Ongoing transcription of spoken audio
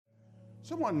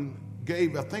Someone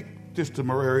gave, I think, this to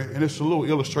Maria, and it's a little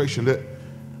illustration that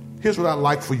here's what I'd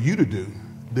like for you to do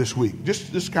this week.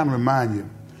 Just kind of remind you.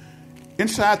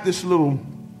 Inside this little,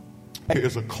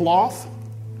 is a cloth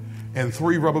and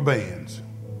 3 rubber bands.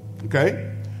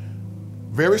 Okay?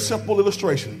 Very simple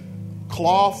illustration.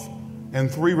 Cloth and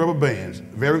 3 rubber bands.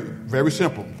 Very, very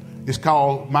simple. It's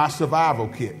called my survival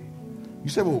kit. You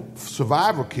say, well,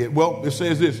 survival kit? Well, it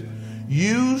says this.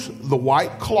 Use the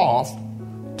white cloth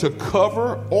to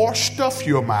cover or stuff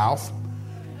your mouth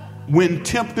when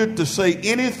tempted to say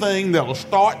anything that will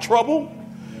start trouble,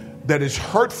 that is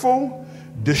hurtful,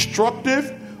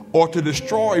 destructive, or to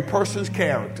destroy a person's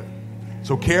character.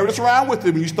 So carry this around with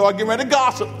you when you start getting ready to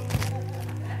gossip.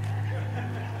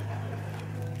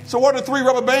 So what are 3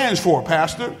 rubber bands for,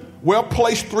 Pastor? Well,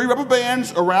 place 3 rubber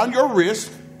bands around your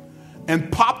wrist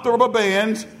and pop the rubber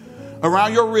bands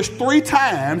around your wrist 3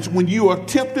 times when you are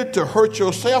tempted to hurt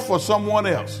yourself or someone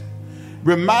else.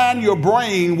 Remind your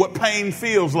brain what pain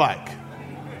feels like.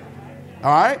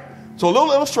 All right? So a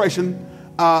little illustration.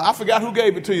 I forgot who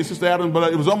gave it to you, Sister Adam,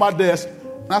 but it was on my desk.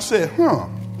 And I said,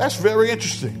 that's very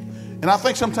interesting. And I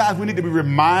think sometimes we need to be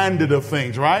reminded of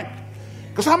things, right?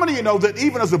 Because how many of you know that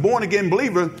even as a born-again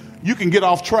believer, you can get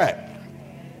off track?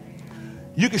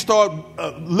 You can start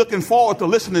looking forward to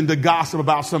listening to gossip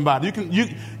about somebody.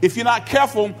 If you're not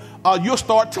careful, you'll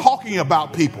start talking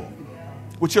about people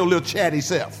with your little chatty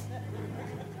self.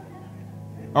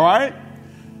 All right?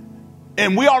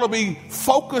 And we ought to be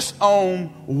focused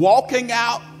on walking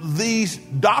out these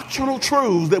doctrinal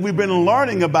truths that we've been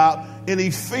learning about in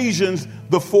Ephesians,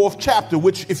 the 4th chapter,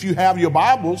 which if you have your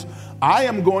Bibles, I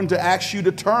am going to ask you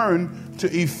to turn to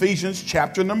Ephesians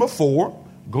chapter number 4.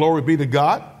 Glory be to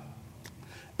God.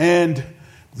 And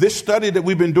this study that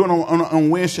we've been doing on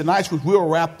Wednesday nights, which we'll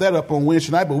wrap that up on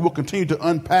Wednesday night, but we'll continue to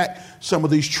unpack some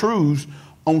of these truths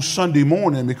on Sunday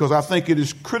morning, because I think it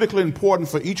is critically important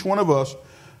for each one of us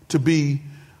to be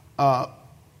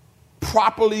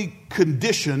properly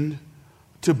conditioned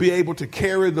to be able to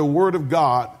carry the word of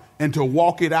God and to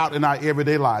walk it out in our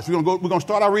everyday lives. We're going to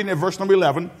start our reading at verse number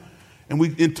 11, and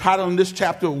we entitled this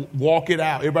chapter, Walk It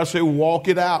Out. Everybody say, walk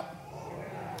it out.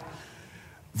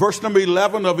 Verse number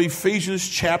 11 of Ephesians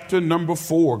chapter number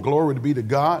 4. Glory be to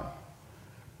God.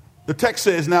 The text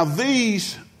says, now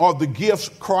these are the gifts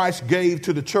Christ gave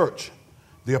to the church.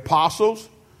 The apostles,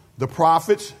 the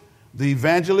prophets, the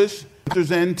evangelists,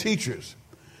 and teachers.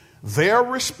 Their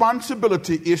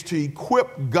responsibility is to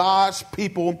equip God's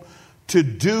people to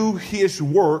do his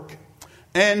work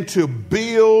and to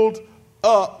build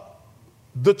up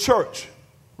the church.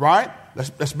 Right?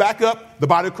 Let's back up the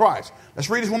body of Christ. Let's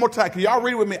read this one more time. Can y'all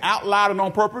read it with me out loud and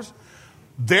on purpose?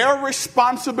 Their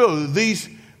responsibility, these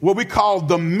what we call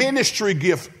the ministry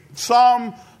gift.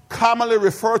 Some commonly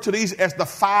refer to these as the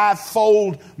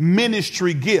 5-fold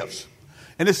ministry gifts.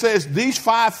 And it says these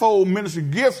 5-fold ministry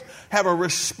gifts have a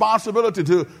responsibility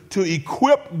to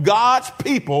equip God's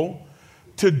people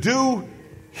to do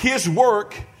his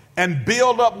work and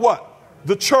build up what?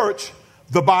 The church,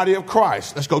 the body of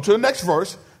Christ. Let's go to the next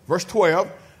verse, verse 12,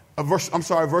 verse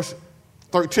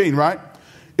 13, right?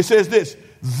 It says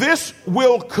this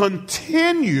will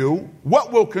continue.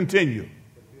 What will continue?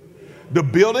 The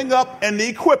building up and the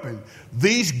equipping.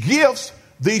 These gifts,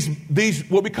 these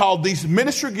what we call these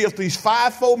ministry gifts, these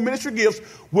 5-fold ministry gifts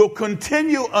will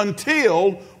continue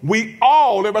until we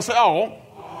all, everybody say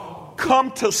all,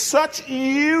 come to such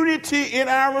unity in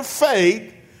our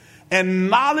faith and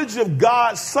knowledge of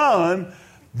God's Son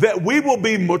that we will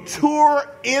be mature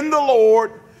in the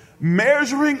Lord,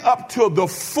 measuring up to the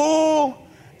full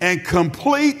and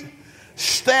complete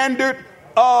standard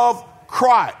of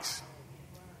Christ.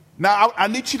 Now, I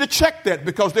need you to check that,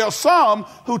 because there are some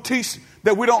who teach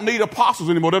that we don't need apostles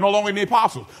anymore. They no longer need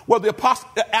apostles. Well, the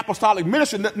apostolic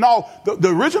ministry, no, the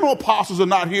original apostles are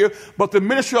not here, but the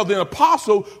ministry of the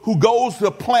apostle who goes to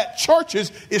plant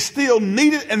churches is still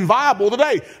needed and viable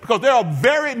today, because there are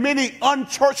very many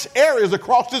unchurched areas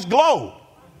across this globe.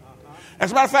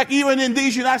 As a matter of fact, even in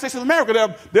these United States of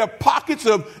America, there are pockets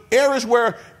of areas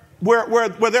where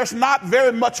there's not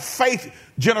very much faith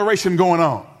generation going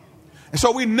on. And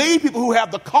so we need people who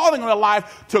have the calling in their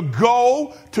life to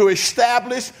go to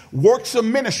establish works of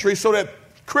ministry so that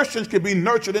Christians can be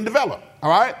nurtured and developed. All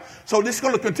right? So this is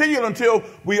going to continue until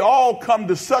we all come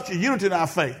to such a unity in our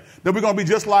faith that we're going to be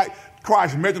just like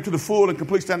Christ, measured to the full and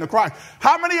complete standard of Christ.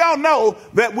 How many of y'all know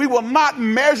that we will not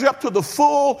measure up to the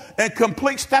full and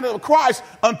complete standard of Christ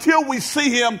until we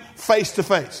see him face to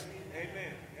face?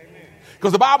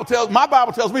 Because my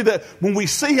Bible tells me that when we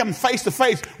see him face to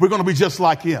face, we're going to be just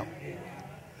like him.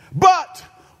 But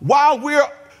while we're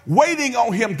waiting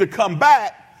on him to come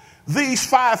back, these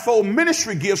fivefold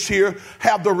ministry gifts here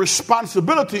have the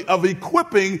responsibility of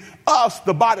equipping us,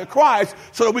 the body of Christ,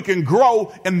 so that we can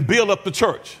grow and build up the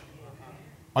church.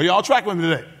 Are y'all tracking with me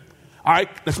today? All right,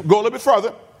 let's go a little bit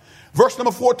further. Verse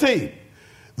number 14.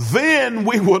 Then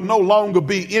we will no longer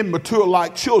be immature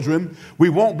like children. We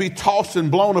won't be tossed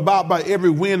and blown about by every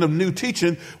wind of new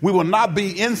teaching. We will not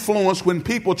be influenced when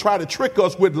people try to trick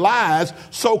us with lies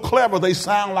so clever they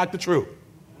sound like the truth.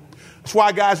 That's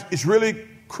why, guys, it's really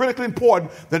critically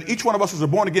important that each one of us as a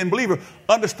born-again believer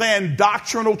understand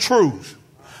doctrinal truths.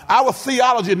 Our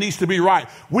theology needs to be right.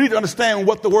 We need to understand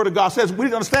what the Word of God says. We need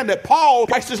to understand that Paul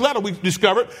writes this letter, we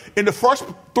discovered, in the first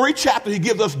 3 chapters, he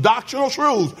gives us doctrinal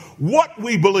truths, what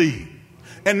we believe.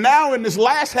 And now in this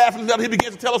last half of the letter, he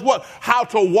begins to tell us what? How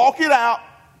to walk it out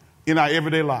in our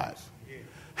everyday lives.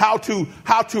 How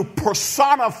to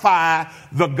personify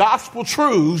the gospel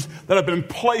truths that have been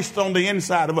placed on the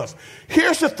inside of us.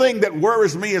 Here's the thing that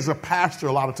worries me as a pastor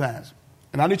a lot of times.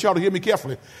 And I need y'all to hear me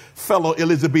carefully, fellow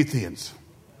Elizabethans.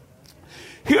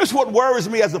 Here's what worries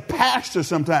me as a pastor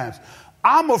sometimes.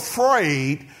 I'm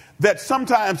afraid that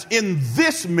sometimes in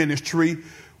this ministry,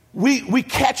 we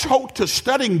catch hold to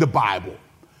studying the Bible.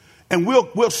 And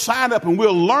we'll sign up and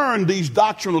we'll learn these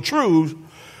doctrinal truths.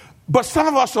 But some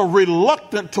of us are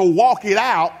reluctant to walk it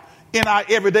out in our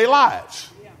everyday lives.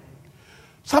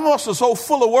 Some of us are so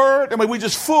full of word. I mean, we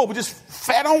just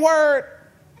fat on word.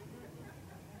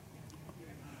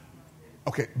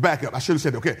 Okay, back up. I should have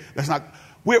said, okay, that's not...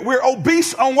 We're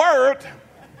obese on word.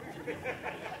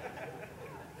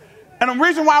 And the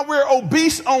reason why we're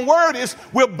obese on word is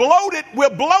we're bloated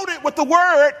with the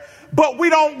word, but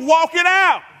we don't walk it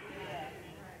out.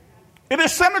 It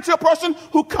is similar to a person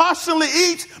who constantly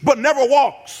eats but never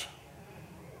walks.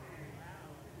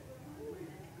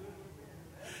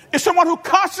 It's someone who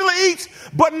constantly eats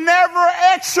but never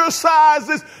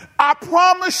exercises. I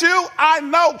promise you, I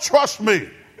know, trust me.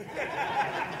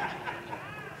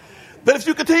 That if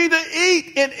you continue to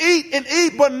eat and eat and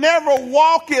eat, but never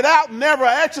walk it out, never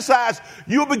exercise,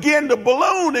 you'll begin to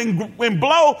balloon and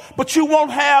blow, but you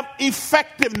won't have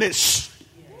effectiveness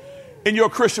in your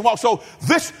Christian walk. So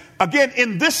this, again,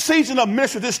 in this season of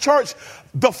ministry, this church,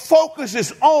 the focus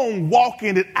is on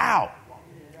walking it out.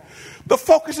 The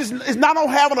focus is not on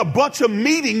having a bunch of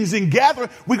meetings and gathering.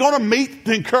 We're going to meet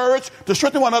to encourage, to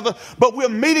strengthen one another, but we're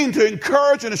meeting to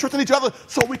encourage and to strengthen each other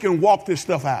so we can walk this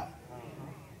stuff out.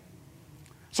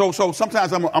 So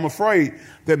sometimes I'm afraid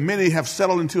that many have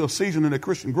settled into a season in their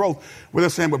Christian growth where they're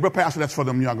saying, well, Brother Pastor, that's for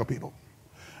them younger people.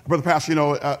 Brother Pastor,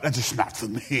 that's just not for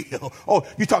me. Oh,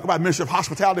 you talk about ministry of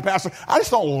hospitality, Pastor. I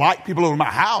just don't like people over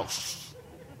my house.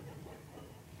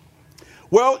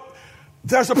 Well,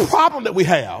 there's a problem that we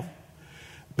have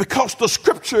because the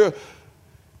scripture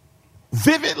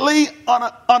vividly,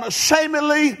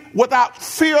 unashamedly, without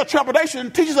fear or trepidation,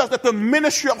 teaches us that the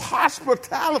ministry of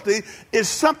hospitality is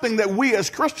something that we as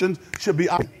Christians should be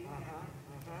on.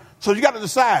 So you got to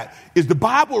decide, is the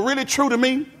Bible really true to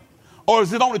me? Or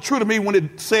is it only true to me when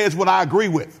it says what I agree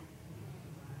with?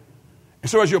 And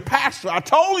so as your pastor, I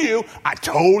told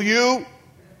you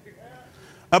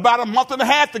about a month and a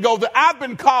half ago that I've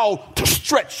been called to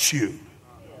stretch you.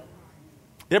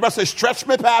 Everybody say, stretch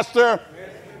me, Pastor.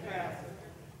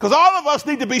 Because all of us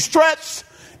need to be stretched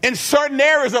in certain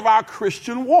areas of our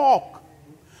Christian walk.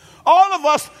 All of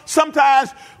us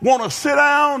sometimes want to sit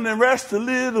down and rest a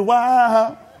little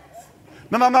while.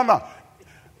 No.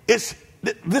 It's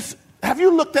this. Have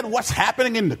you looked at what's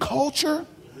happening in the culture?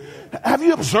 Have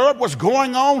you observed what's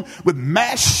going on with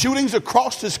mass shootings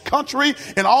across this country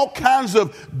and all kinds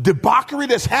of debauchery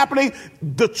that's happening?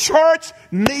 The church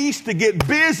needs to get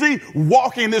busy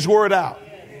walking this word out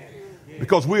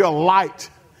because we are light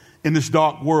in this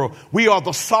dark world. We are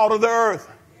the salt of the earth.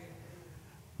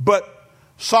 But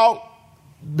salt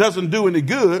doesn't do any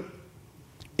good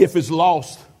if it's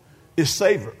lost its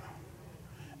savor.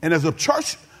 And as a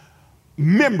church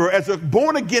member, as a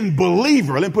born-again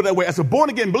believer, let me put it that way, as a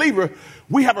born-again believer,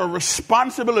 we have a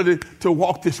responsibility to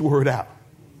walk this word out.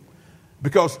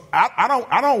 Because I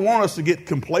don't want us to get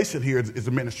complacent here as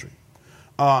a ministry.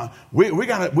 We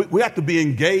have to be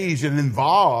engaged and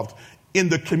involved in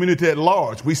the community at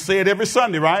large. We say it every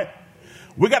Sunday, right?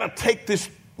 We got to take this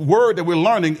word that we're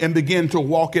learning and begin to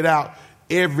walk it out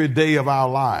every day of our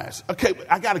lives. Okay,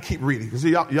 I got to keep reading because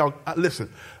y'all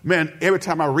listen, man, every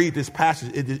time I read this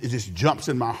passage, it just jumps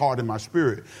in my heart and my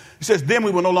spirit. It says, then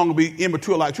we will no longer be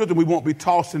immature like children. We won't be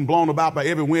tossed and blown about by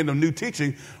every wind of new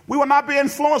teaching. We will not be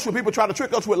influenced when people try to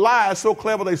trick us with lies so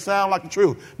clever they sound like the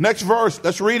truth. Next verse,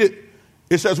 let's read it.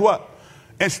 It says what?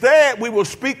 Instead, we will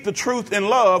speak the truth in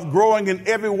love, growing in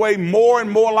every way more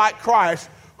and more like Christ,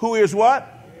 who is what?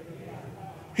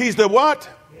 He's the what?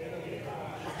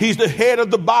 He's the head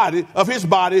of the body, of his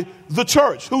body, the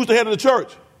church. Who's the head of the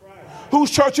church?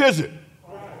 Whose church is it?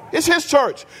 It's his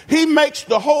church. He makes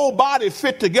the whole body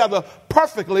fit together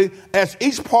perfectly as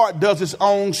each part does its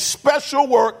own special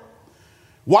work.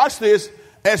 Watch this.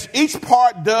 As each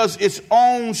part does its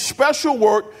own special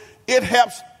work, it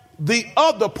helps the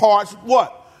other parts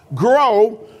what?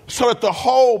 Grow so that the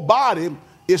whole body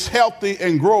is healthy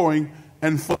and growing.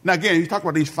 And now again, he's talking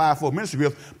about these fivefold ministry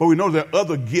gifts, but we know there are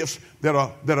other gifts that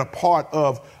are part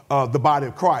of the body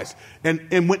of Christ.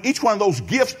 And when each one of those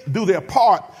gifts do their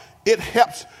part, it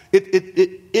helps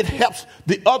it helps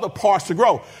the other parts to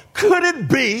grow. Could it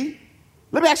be?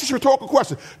 Let me ask this rhetorical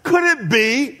question. Could it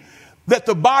be that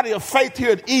the body of faith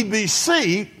here at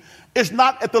EBC is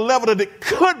not at the level that it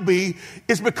could be?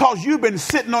 It's because you've been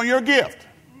sitting on your gift.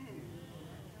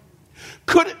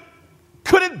 Could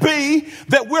it be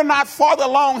that we're not farther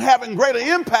along having greater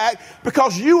impact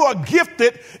because you are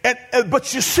gifted,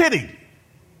 but you're sitting?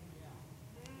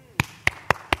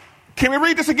 Can we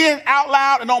read this again out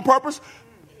loud and on purpose?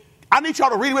 I need y'all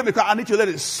to read it with me because I need you to let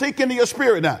it sink into your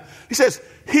spirit now. He says,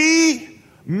 he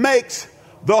makes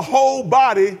the whole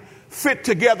body fit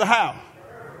together how?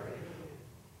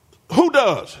 Who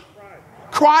does?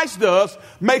 Christ does.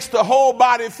 Makes the whole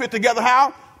body fit together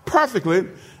how? Perfectly.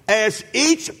 As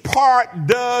each part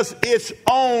does its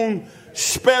own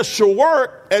special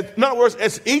work. In other words,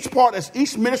 as each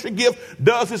ministry gift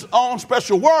does its own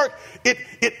special work,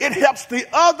 it helps the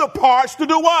other parts to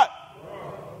do what?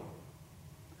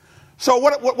 So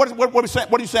what are you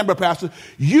saying, Brother Pastor?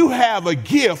 You have a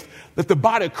gift that the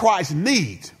body of Christ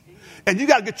needs. And you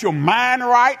got to get your mind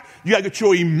right. You got to get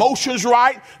your emotions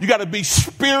right. You got to be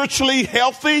spiritually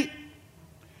healthy,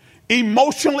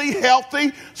 emotionally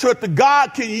healthy, so that the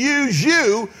God can use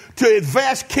you to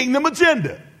advance kingdom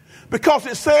agenda. Because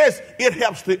it says it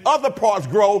helps the other parts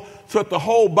grow so that the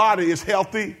whole body is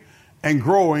healthy and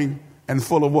growing and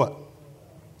full of what?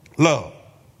 Love.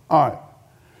 All right.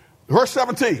 Verse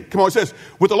 17. Come on, it says,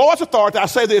 with the Lord's authority, I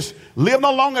say this, live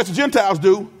no longer as the Gentiles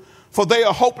do, for they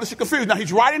are hopelessly confused. Now,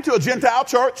 he's writing to a Gentile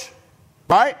church,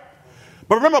 right?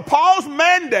 But remember, Paul's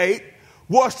mandate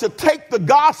was to take the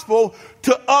gospel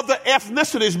to other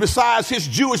ethnicities besides his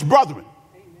Jewish brethren.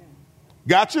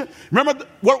 Gotcha? Remember,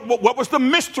 what was the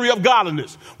mystery of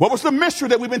godliness? What was the mystery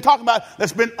that we've been talking about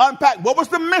that's been unpacked? What was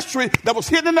the mystery that was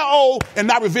hidden in the old and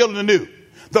not revealed in the new?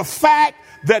 The fact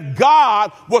that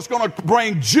God was going to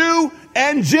bring Jew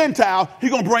and Gentile.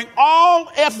 He's going to bring all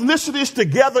ethnicities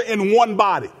together in one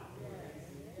body.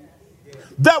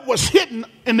 That was hidden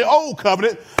in the old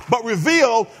covenant, but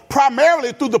revealed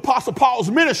primarily through the Apostle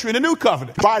Paul's ministry in the new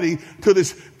covenant. Writing to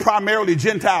this primarily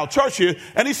Gentile church here,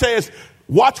 and he says,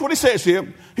 watch what he says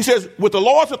here. He says, with the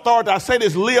Lord's authority, I say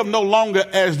this, live no longer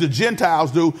as the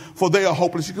Gentiles do, for they are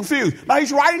hopelessly confused. Now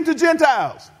he's writing to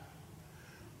Gentiles.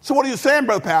 So what are you saying,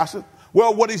 Brother Pastor?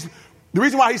 Well, the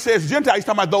reason why he says Gentiles, he's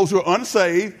talking about those who are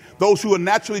unsaved, those who are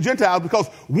naturally Gentiles, because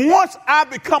once I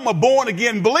become a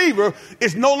born-again believer,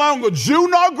 it's no longer Jew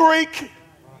nor Greek,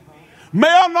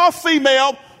 male nor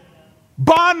female,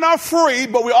 bond nor free,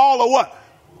 but we all are what?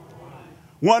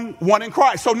 One in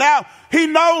Christ. So now he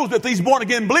knows that these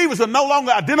born-again believers are no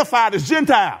longer identified as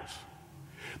Gentiles.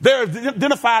 They're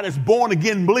identified as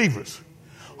born-again believers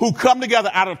who come together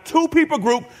out of two people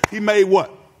group. He made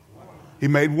what? He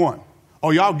made one. Oh,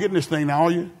 y'all getting this thing now,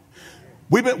 are you?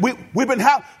 We've been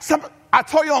I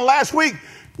told you on last week,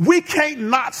 we can't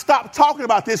not stop talking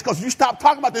about this, because if you stop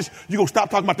talking about this, you're going to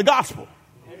stop talking about the gospel.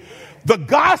 The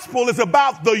gospel is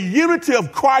about the unity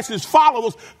of Christ's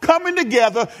followers coming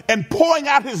together and pouring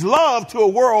out his love to a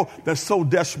world that so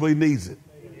desperately needs it.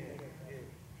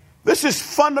 This is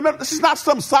fundamental. This is not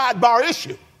some sidebar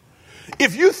issue.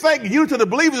 If you think unity of the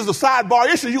believers is a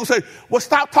sidebar issue, you will say, well,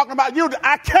 stop talking about unity.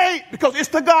 I can't, because it's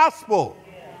the gospel.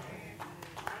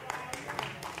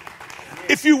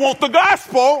 If you want the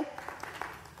gospel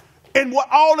and what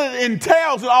all it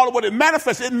entails and all of what it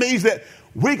manifests, it means that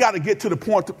we got to get to the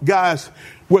point, guys,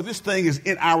 where this thing is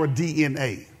in our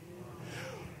DNA.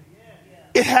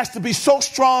 It has to be so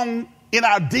strong in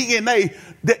our DNA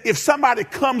that if somebody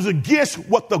comes against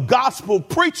what the gospel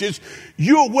preaches,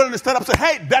 you're willing to stand up and say,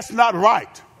 hey, that's not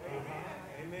right.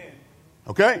 Amen.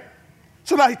 Okay?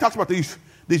 So now he talks about these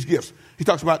gifts. He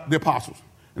talks about the apostles.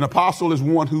 An apostle is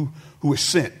one who is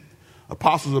sent.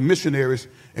 Apostles are missionaries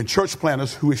and church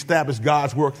planters who establish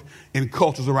God's work in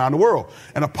cultures around the world.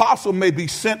 An apostle may be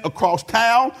sent across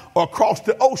town or across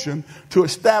the ocean to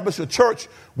establish a church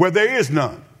where there is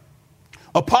none.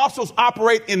 Apostles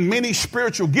operate in many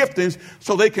spiritual giftings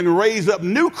so they can raise up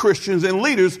new Christians and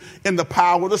leaders in the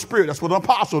power of the Spirit. That's what an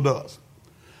apostle does.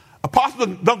 Apostle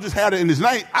don't just have it in his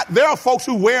name. There are folks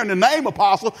who wearing the name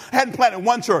apostle hadn't planted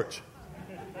one church.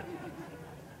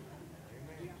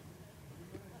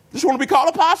 Just want to be called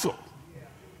apostle.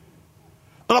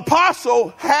 An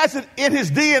apostle has it in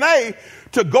his DNA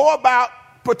to go about,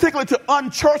 particularly to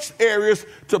unchurched areas,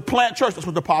 to plant church. That's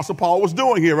what the Apostle Paul was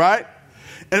doing here, right?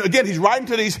 And again, he's writing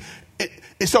to these.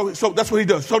 And so that's what he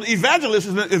does. So the evangelist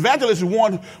is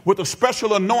one with a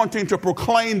special anointing to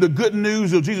proclaim the good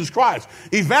news of Jesus Christ.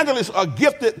 Evangelists are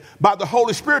gifted by the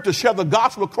Holy Spirit to share the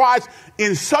gospel of Christ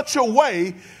in such a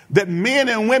way that men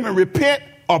and women repent,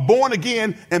 are born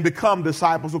again, and become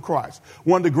disciples of Christ.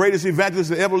 One of the greatest evangelists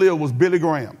that ever lived was Billy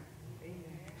Graham.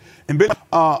 And Billy,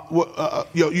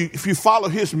 if you follow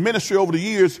his ministry over the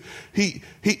years, he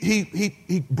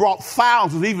brought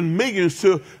thousands, even millions,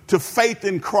 to faith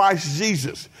in Christ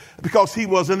Jesus because he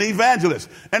was an evangelist.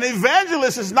 An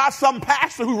evangelist is not some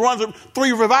pastor who runs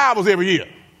 3 revivals every year.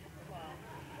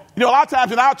 You know, a lot of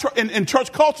times in our in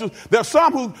church cultures, there are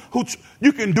some who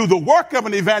you can do the work of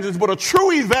an evangelist, but a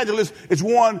true evangelist is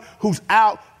one who's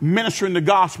out ministering the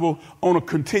gospel on a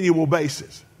continual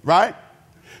basis, right?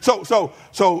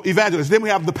 So evangelist. Then we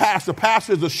have the pastor.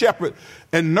 Pastor is the shepherd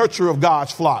and nurturer of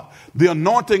God's flock. The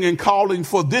anointing and calling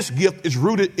for this gift is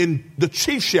rooted in the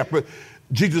chief shepherd,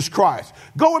 Jesus Christ.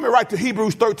 Go with me right to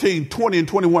Hebrews 13, 20 and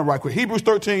 21 right quick. Hebrews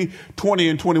 13, 20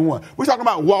 and 21. We're talking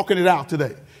about walking it out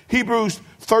today. Hebrews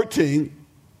 13,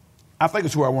 I think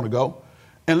it's where I want to go.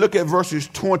 And look at verses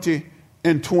 20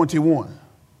 and 21.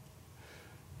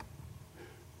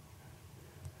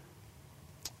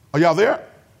 Are y'all there?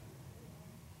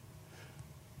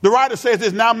 The writer says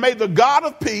this, now may the God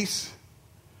of peace,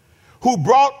 who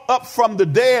brought up from the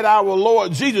dead our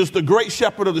Lord Jesus, the great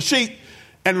shepherd of the sheep,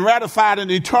 and ratified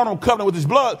an eternal covenant with his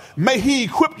blood, may he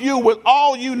equip you with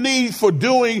all you need for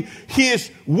doing his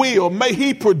will. May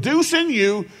he produce in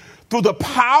you, through the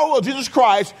power of Jesus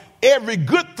Christ, every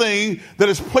good thing that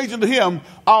is pleasing to him.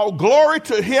 All glory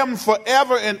to him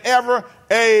forever and ever.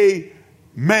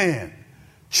 Amen.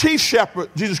 Chief shepherd,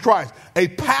 Jesus Christ. A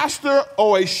pastor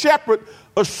or a shepherd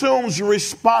assumes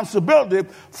responsibility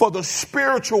for the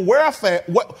spiritual welfare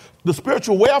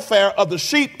of the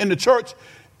sheep in the church,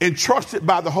 entrusted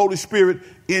by the Holy Spirit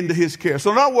into his care.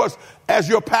 So in other words, as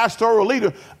your pastoral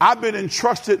leader, I've been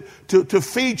entrusted to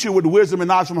feed you with wisdom and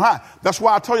knowledge from high. That's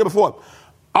why I told you before,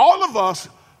 all of us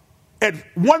at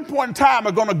one point in time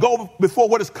are going to go before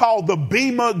what is called the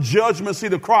Bema judgment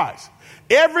seat of Christ.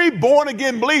 Every born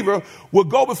again believer will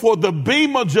go before the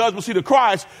Bema judgment seat of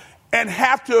Christ and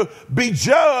have to be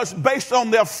judged based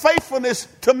on their faithfulness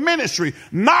to ministry,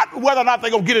 not whether or not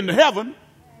they're going to get into heaven.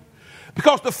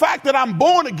 Because the fact that I'm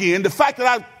born again, the fact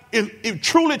that I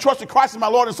truly trusted Christ as my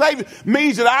Lord and Savior,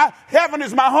 means that heaven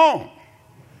is my home.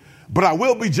 But I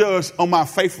will be judged on my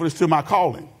faithfulness to my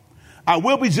calling. I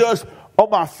will be judged on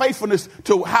my faithfulness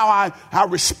to how I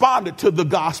responded to the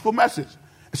gospel message.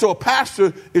 So a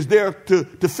pastor is there to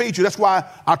feed you. That's why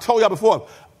I told y'all before,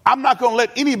 I'm not going to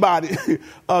let anybody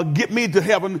get me to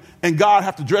heaven and God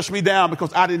have to dress me down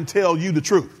because I didn't tell you the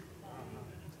truth.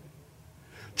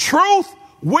 Truth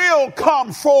will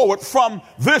come forward from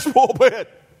this pulpit.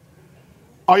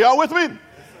 Are y'all with me?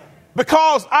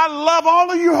 Because I love all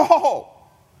of you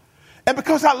all. And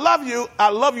because I love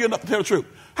you enough to tell the truth.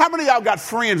 How many of y'all got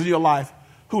friends in your life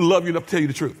who love you enough to tell you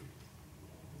the truth?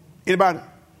 Anybody?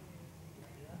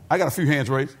 I got a few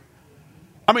hands raised.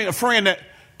 I mean, a friend that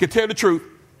can tell the truth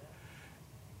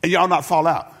and y'all not fall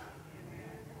out.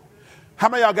 How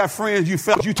many of y'all got friends you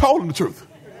felt you told them the truth?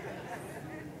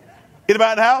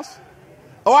 Anybody in the house?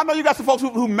 Oh, I know you got some folks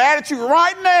who mad at you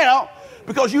right now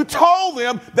because you told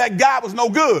them that God was no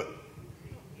good.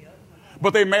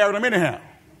 But they married him anyhow.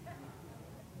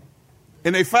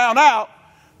 And they found out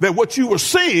that what you were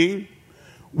seeing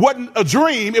wasn't a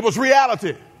dream, it was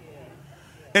reality.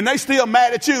 And they still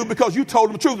mad at you because you told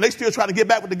them the truth. And they still trying to get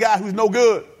back with the guy who's no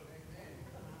good.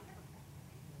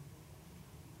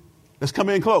 Let's come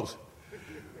in close.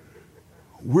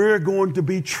 We're going to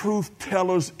be truth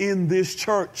tellers in this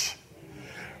church.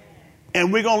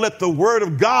 And we're going to let the word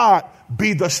of God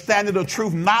be the standard of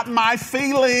truth, not my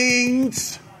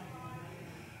feelings.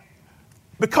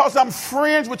 Because I'm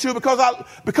friends with you,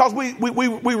 because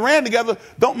we ran together,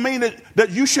 don't mean that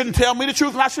you shouldn't tell me the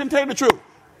truth and I shouldn't tell you the truth.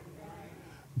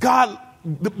 God,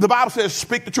 the Bible says,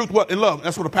 speak the truth in love.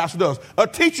 That's what a pastor does.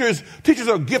 Teachers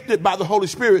are gifted by the Holy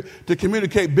Spirit to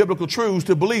communicate biblical truths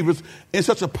to believers in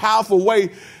such a powerful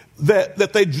way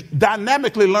that they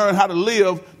dynamically learn how to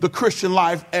live the Christian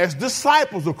life as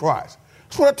disciples of Christ.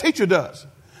 That's what a teacher does.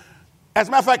 As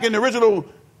a matter of fact, in the original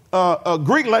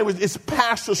Greek language, it's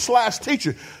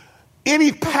pastor/teacher.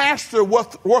 Any pastor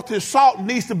worth his salt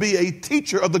needs to be a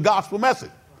teacher of the gospel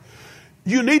message.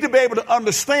 You need to be able to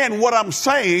understand what I'm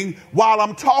saying while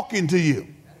I'm talking to you.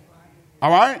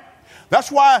 All right?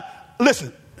 That's why,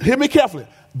 listen, hear me carefully.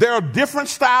 There are different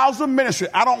styles of ministry.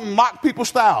 I don't mock people's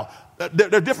style.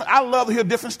 They're different. I love to hear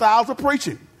different styles of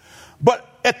preaching. But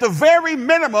at the very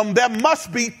minimum, there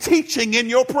must be teaching in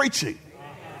your preaching.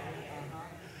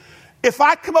 If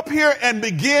I come up here and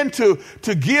begin to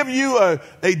give you a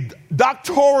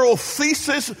doctoral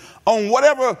thesis on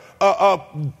whatever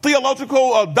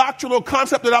theological doctrinal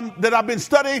concept that I've been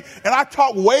studying, and I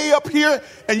talk way up here,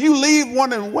 and you leave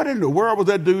wondering, what in the world was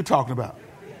that dude talking about?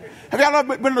 Have y'all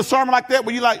ever been in a sermon like that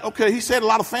where you're like, okay, he said a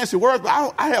lot of fancy words,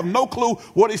 but I have no clue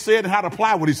what he said and how to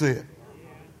apply what he said?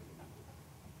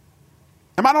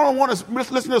 Am I the only one that's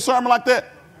listening to a sermon like that?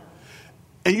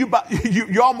 And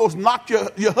you almost knocked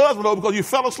your husband over because you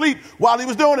fell asleep while he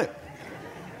was doing it.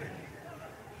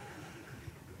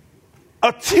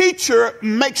 A teacher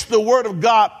makes the word of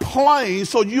God plain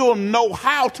so you'll know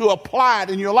how to apply it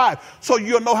in your life. So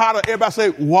you'll know how to, everybody say,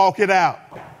 walk it out.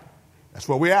 That's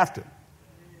what we're after.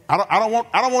 I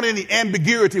don't want any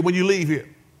ambiguity when you leave here.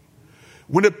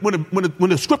 When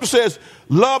the scripture says,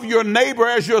 love your neighbor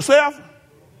as yourself,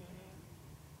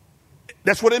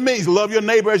 that's what it means, love your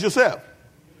neighbor as yourself.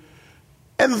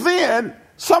 And then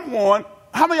someone,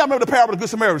 how many of y'all remember the parable of the Good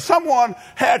Samaritan? Someone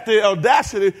had the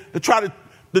audacity to try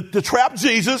to trap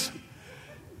Jesus.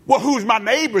 Well, who's my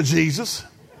neighbor, Jesus?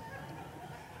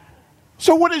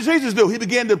 So what did Jesus do? He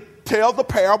began to tell the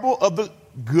parable of the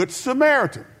Good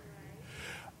Samaritan.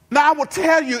 Now, I will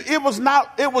tell you, it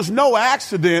was no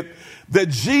accident that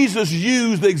Jesus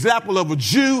used the example of a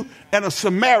Jew and a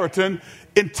Samaritan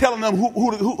in telling them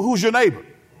who's your neighbor.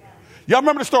 Y'all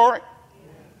remember the story?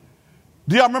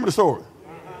 Do y'all remember the story?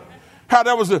 How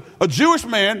there was a Jewish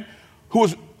man who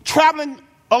was traveling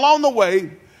along the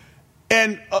way,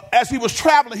 and as he was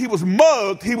traveling, he was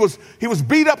mugged, he was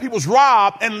beat up, he was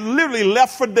robbed, and literally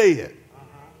left for dead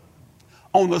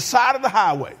on the side of the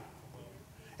highway.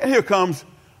 And here comes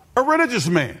a religious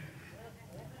man.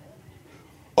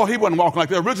 Oh, he wasn't walking like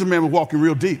that. A religious man was walking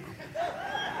real deep.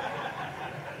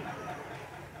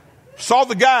 Saw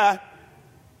the guy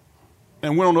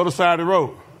and went on the other side of the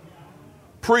road.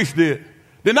 Priest did.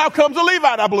 Then now comes a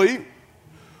Levite, I believe,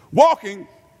 walking.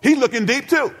 He's looking deep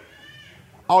too.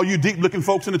 All you deep looking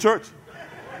folks in the church,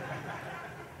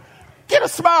 get a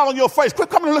smile on your face. Quit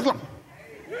coming and looking.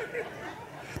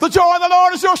 The joy of the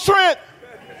Lord is your strength.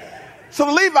 So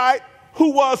the Levite,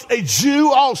 who was a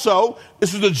Jew also,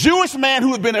 this was a Jewish man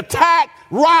who had been attacked,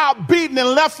 robbed, beaten, and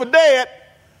left for dead.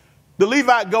 The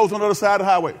Levite goes on the other side of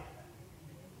the highway.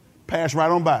 Passed right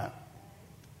on by.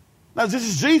 Now this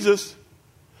is Jesus,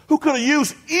 who could have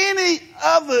used any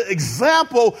other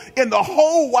example in the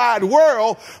whole wide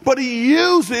world, but he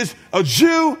uses a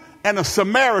Jew and a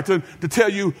Samaritan to tell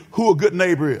you who a good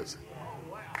neighbor is.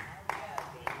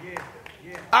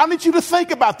 I need you to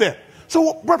think about that.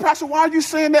 So, Brother Pastor, why are you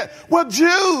saying that? Well,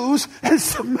 Jews and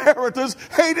Samaritans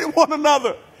hated one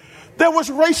another. There was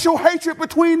racial hatred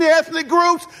between the ethnic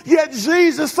groups, yet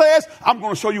Jesus says, I'm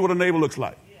going to show you what a neighbor looks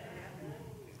like.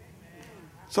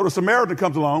 So the Samaritan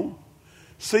comes along,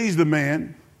 sees the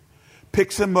man,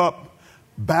 picks him up,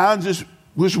 binds his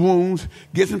wounds,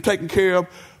 gets him taken care of,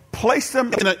 placed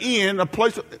him in an inn,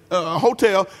 a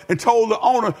hotel, and told the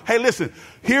owner, hey, listen,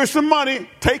 here's some money,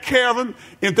 take care of him.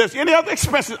 If there's any other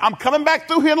expenses, I'm coming back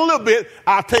through here in a little bit,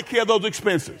 I'll take care of those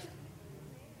expenses.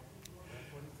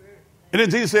 And then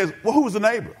Jesus says, well, who was the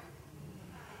neighbor?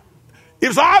 It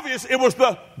was obvious it was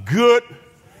the Good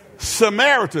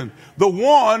Samaritan, the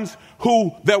ones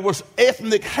who there was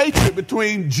ethnic hatred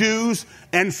between Jews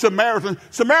and Samaritans.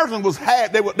 Samaritans was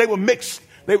half, they were mixed.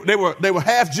 They were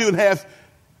half Jew and half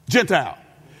Gentile.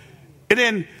 And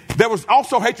then there was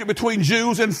also hatred between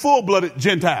Jews and full-blooded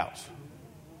Gentiles.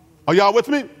 Are y'all with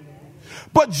me?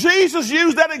 But Jesus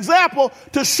used that example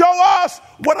to show us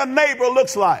what a neighbor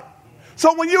looks like.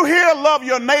 So when you hear love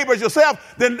your neighbor as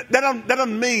yourself, then that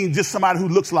doesn't mean just somebody who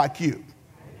looks like you.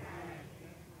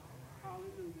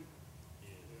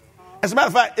 As a matter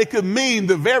of fact, it could mean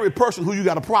the very person who you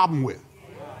got a problem with.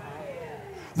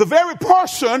 The very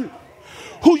person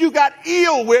who you got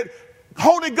ill with,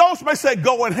 Holy Ghost may say,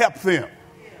 go and help them.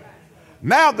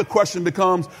 Now the question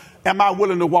becomes, am I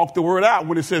willing to walk the word out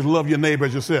when it says love your neighbor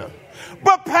as yourself?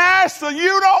 But Pastor,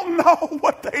 you don't know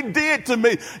what they did to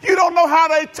me. You don't know how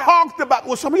they talked about.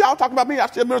 Well, some of y'all talking about me. I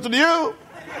still minister to you.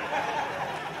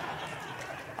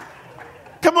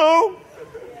 Come on.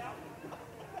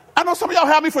 I know some of y'all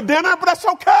have me for dinner, but that's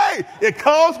okay. It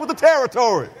comes with the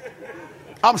territory.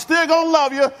 I'm still going to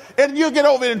love you, and you'll get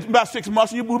over it in about 6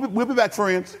 months, and we'll be back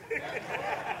friends.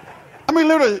 I mean,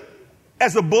 literally,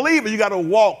 as a believer, you got to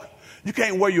walk. You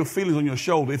can't wear your feelings on your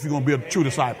shoulder if you're going to be a true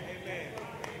disciple.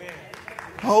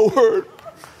 Oh, word.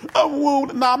 I'm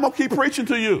wounded. Now I'm going to keep preaching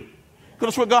to you,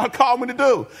 because that's what God called me to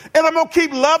do. And I'm going to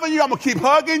keep loving you. I'm going to keep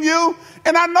hugging you.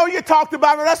 And I know you talked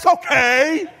about it. That's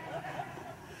okay.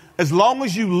 As long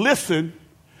as you listen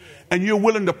and you're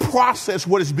willing to process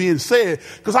what is being said.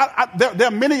 Because there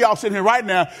are many of y'all sitting here right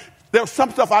now. There's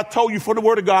some stuff I told you for the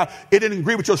word of God. It didn't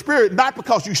agree with your spirit. Not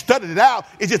because you studied it out.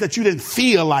 It's just that you didn't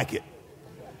feel like it.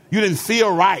 You didn't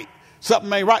feel right.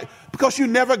 Something ain't right. Because you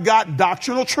never got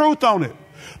doctrinal truth on it.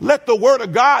 Let the word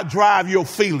of God drive your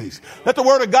feelings. Let the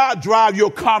word of God drive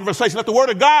your conversation. Let the word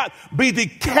of God be the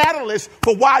catalyst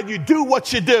for why you do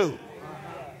what you do.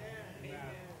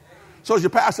 So as your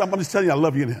pastor, I'm just telling you I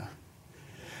love you now.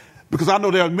 Because I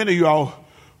know there are many of y'all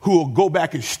who will go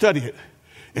back and study it.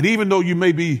 And even though you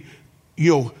may be,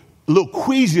 a little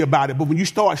queasy about it, but when you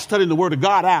start studying the word of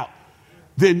God out,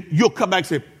 then you'll come back and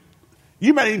say,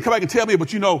 you might even come back and tell me,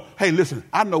 but hey, listen,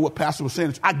 I know what pastor was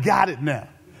saying. I got it now.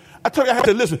 I told you, I had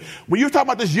to listen. When you were talking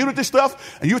about this unity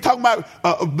stuff, and you were talking about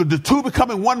the two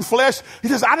becoming one flesh, he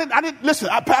says, I didn't listen.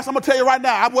 Pastor, I'm going to tell you right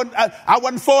now, I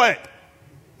wasn't for it.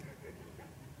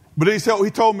 But then he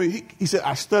told me, he said,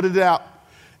 I studied it out,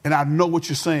 and I know what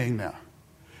you're saying now.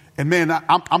 And man,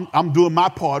 I'm doing my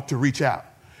part to reach out.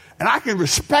 And I can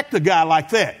respect a guy like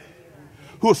that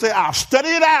who will say, I'll study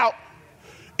it out,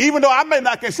 even though I may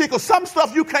not can see it, because some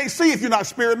stuff you can't see if you're not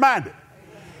spirit-minded.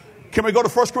 Can we go to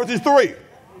 1 Corinthians 3?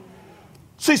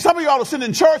 See, some of y'all are sitting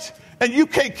in church, and you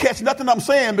can't catch nothing I'm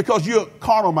saying because you're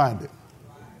carnal-minded.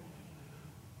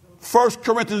 1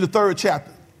 Corinthians, the 3rd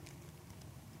chapter.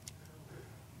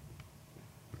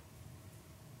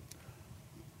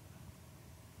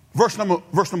 Verse number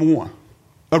 1.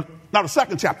 Now the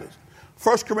second chapter.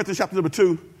 1 Corinthians chapter number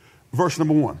 2, verse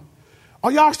number 1.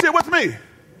 Are y'all still with me?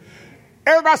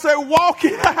 Everybody say, walk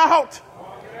it out.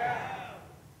 Walk it out.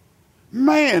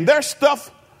 Man, there's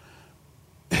stuff.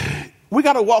 We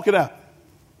got to walk it out.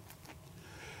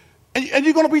 And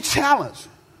you're going to be challenged.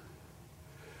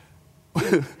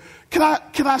 Can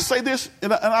I say this?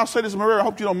 And I'll say this, Maria, I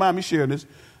hope you don't mind me sharing this.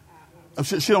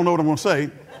 She don't know what I'm going to say.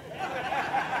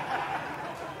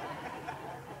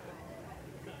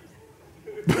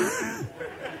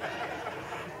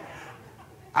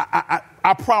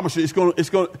 I promise you, it's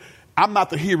going. I'm not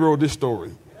the hero of this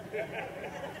story.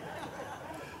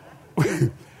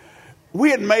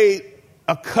 We had made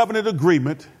a covenant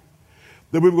agreement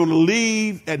that we were going to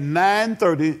leave at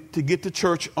 9:30 to get to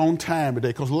church on time today.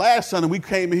 Because last Sunday we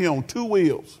came in here on 2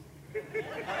 wheels.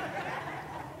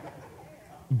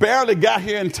 Barely got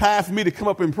here in time for me to come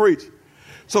up and preach.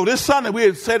 So this Sunday we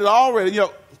had said it already.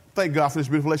 Thank God for this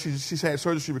beautiful lady. She's had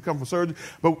surgery. She recovered from surgery.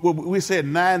 But we said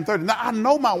 9:30. Now, I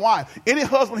know my wife. Any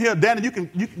husband here, Danny, you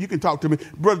can talk to me.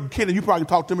 Brother Kenny, you probably can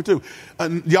talk to me too.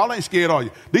 Y'all ain't scared, are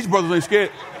you? These brothers ain't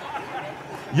scared.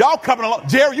 Y'all coming along.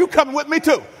 Jerry, you coming with me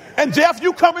too. And Jeff,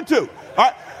 you coming too. All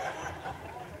right.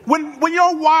 When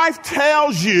your wife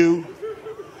tells you,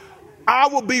 I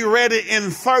will be ready in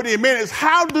 30 minutes,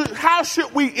 how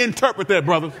should we interpret that,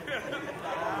 brothers?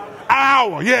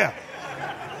 Hour, yeah.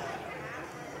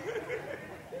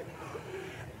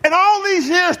 In all these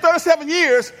years, 37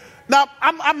 years, now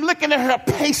I'm looking at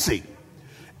her pacing,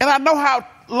 and I know how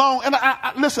long. And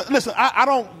listen. I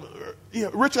don't,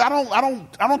 Richard. I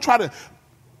don't try to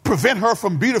prevent her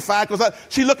from beautifying because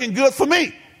she's looking good for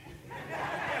me.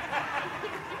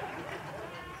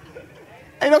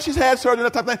 She's had surgery,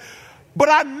 that type of thing. But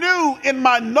I knew in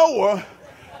my knower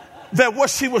that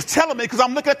what she was telling me, because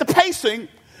I'm looking at the pacing,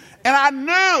 and I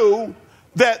knew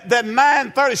that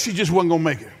 9:30 she just wasn't gonna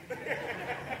make it.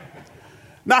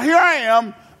 Now, here I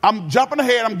am. I'm jumping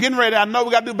ahead. I'm getting ready. I know we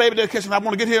got to do baby dedication. I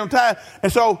want to get here on time.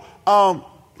 And so I'm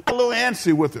a little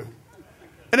antsy with her.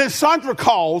 And then Sandra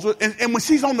calls, and when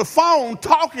she's on the phone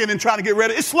talking and trying to get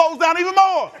ready, it slows down even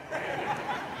more.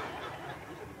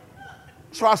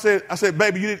 So I said,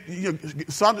 baby,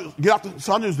 Sandra, get off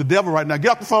Sandra's the devil right now.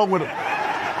 Get off the phone with her.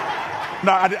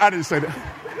 No, I didn't say that.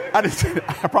 I didn't say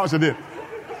that. I promise I did.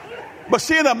 But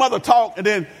she and her mother talk, and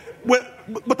then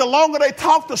but the longer they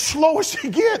talk, the slower she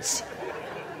gets.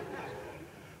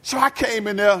 So I came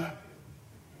in there.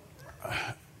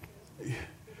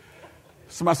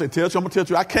 Somebody said, tell you, I'm going to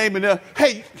tell you. I came in there.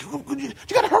 Hey, you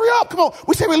got to hurry up. Come on.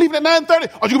 We said we're leaving at 9:30. Are you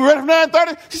going to be ready for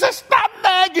 9:30? She said, stop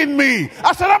nagging me.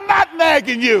 I said, I'm not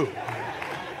nagging you.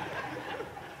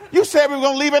 You said we were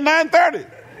going to leave at 9:30.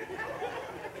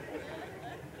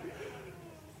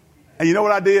 And you know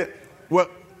what I did? Well,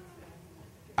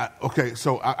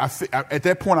 At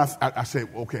that point, I said,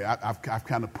 okay, I've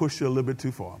kind of pushed her a little bit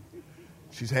too far.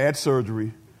 She's had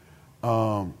surgery.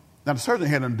 Now, the surgery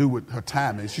had nothing to do with her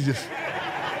timing. She just,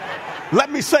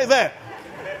 let me say that.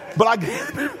 But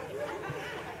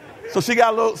so she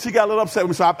got a little upset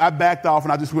with me. So I backed off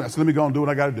and I just went, so let me go and do what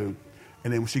I got to do.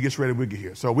 And then when she gets ready, we'll get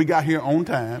here. So we got here on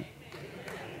time.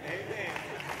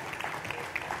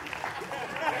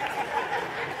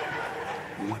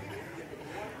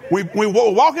 We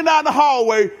were walking down the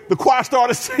hallway, the choir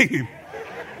started singing.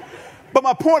 But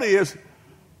my point is,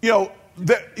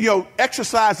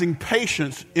 exercising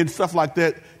patience in stuff like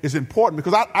that is important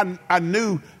because I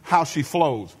knew how she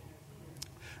flows.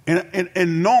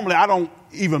 And normally I don't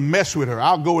even mess with her.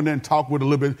 I'll go in there and talk with her a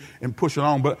little bit and push it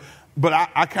on. But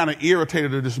I kind of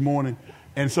irritated her this morning.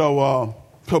 And so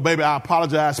baby, I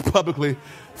apologize publicly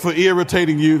for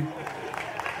irritating you.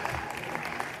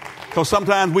 Because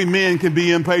sometimes we men can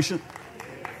be impatient.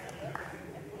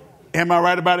 Am I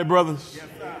right about it, brothers? Yes,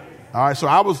 sir. All right, so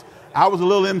I was a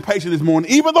little impatient this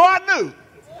morning, even though I knew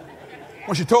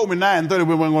when she told me 9:30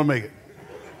 we weren't going to make it.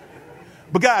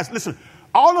 But guys, listen,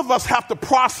 all of us have to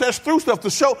process through stuff to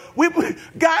show.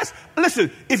 Guys,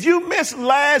 listen, if you missed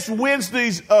last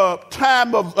Wednesday's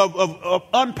time of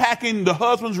unpacking the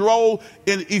husband's role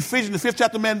in Ephesians, the 5th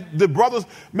chapter, man, the brothers,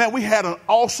 man, we had an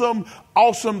awesome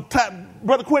time.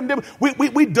 Brother Quentin,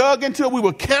 we dug into it. We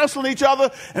were counseling each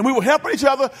other and we were helping each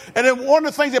other. And then one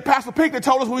of the things that Pastor Pinkley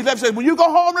told us when we left said, when you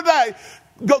go home today,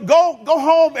 go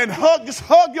home and just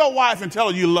hug your wife and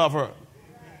tell her you love her.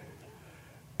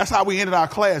 That's how we ended our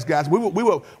class, guys. We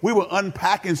were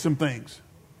unpacking some things.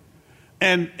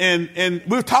 And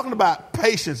we were talking about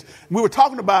patience. We were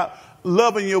talking about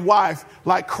loving your wife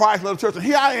like Christ loved the church. And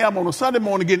here I am on a Sunday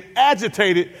morning getting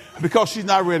agitated because she's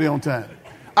not ready on time.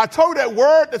 I told you that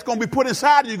word that's going to be put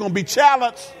inside of you is going to be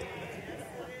challenged.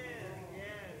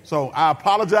 So I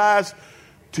apologize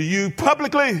to you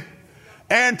publicly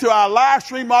and to our live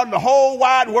stream on the whole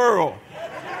wide world.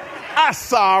 I'm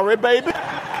sorry, baby.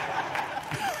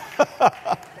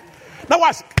 Now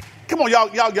watch. Come on,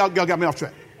 y'all got me off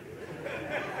track.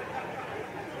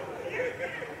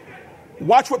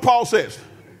 Watch what Paul says.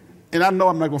 And I know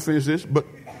I'm not going to finish this, but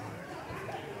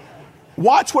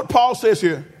watch what Paul says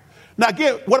here. Now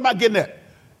again, what am I getting at?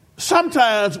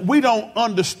 Sometimes we don't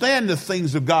understand the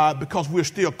things of God because we're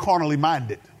still carnally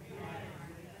minded.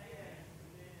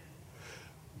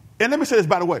 And let me say this,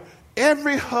 by the way.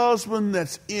 Every husband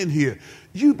that's in here,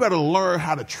 you better learn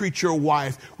how to treat your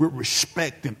wife with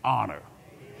respect and honor.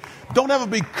 Don't ever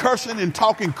be cursing and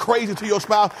talking crazy to your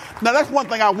spouse. Now, that's one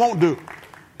thing I won't do.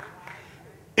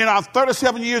 In our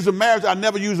 37 years of marriage, I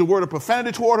never used a word of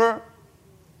profanity toward her.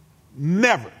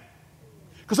 Never.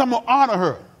 Because I'm going to honor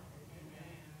her.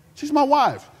 She's my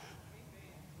wife.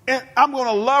 And I'm going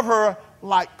to love her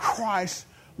like Christ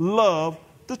loved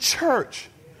the church,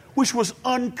 which was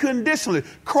unconditionally.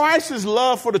 Christ's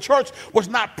love for the church was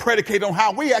not predicated on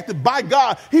how we acted. By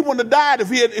God, he wouldn't have died if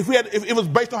it was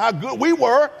based on how good we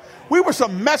were. We were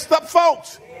some messed up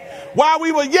folks. While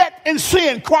we were yet in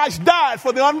sin, Christ died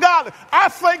for the ungodly. I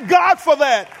thank God for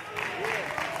that.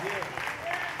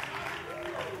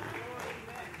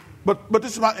 But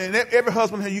this is and every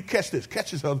husband here, you catch this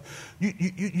husband.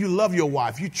 You love your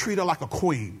wife. You treat her like a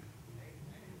queen.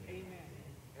 Amen.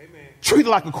 Treat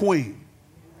her like a queen.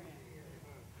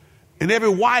 And every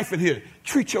wife in here,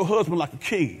 treat your husband like a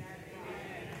king.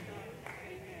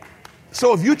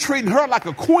 So if you're treating her like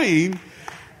a queen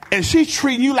and she's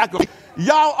treating you like a,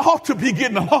 y'all ought to be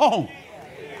getting along.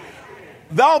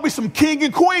 There ought to be some king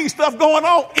and queen stuff going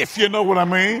on, if you know what I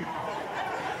mean.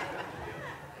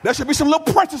 There should be some little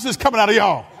princesses coming out of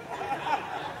y'all.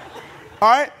 All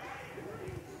right?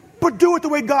 But do it the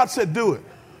way God said do it.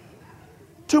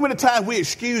 Too many times we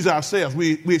excuse ourselves.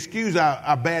 We excuse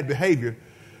our bad behavior.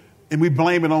 And we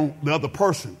blame it on the other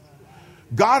person.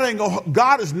 God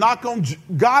is not going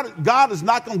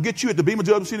to get you at the Bema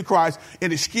Judgment Seat of Christ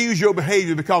and excuse your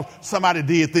behavior because somebody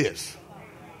did this.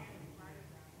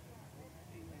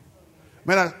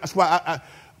 Man, that's why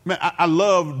I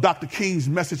love Dr. King's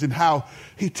message and how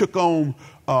he took on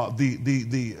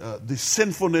the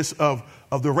sinfulness of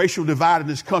the racial divide in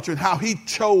this country and how he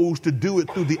chose to do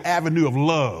it through the avenue of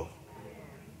love.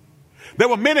 There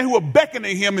were many who were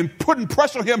beckoning him and putting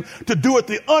pressure on him to do it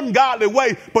the ungodly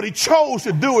way, but he chose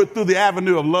to do it through the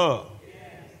avenue of love.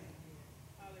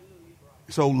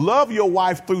 So love your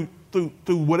wife through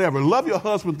whatever. Love your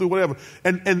husband through whatever.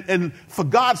 And for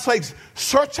God's sakes,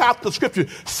 search out the scripture.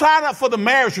 Sign up for the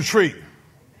marriage retreat.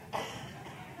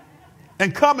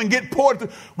 and come and get poured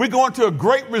through. We're going to a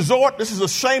great resort. This is a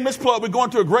shameless plug. We're going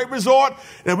to a great resort,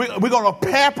 and we're going to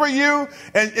pamper you.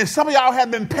 And some of y'all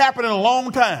haven't been pampered in a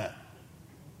long time.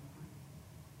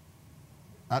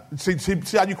 See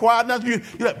how you quiet now? You're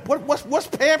like, what's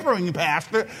pampering you,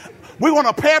 Pastor? We're going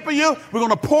to pamper you. We're going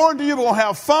to pour into you. We're going to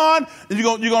have fun. And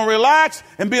you're going to relax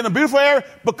and be in a beautiful area.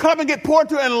 But come and get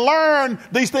poured into and learn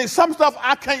these things. Some stuff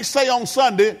I can't say on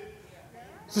Sunday.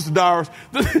 Sister Doris.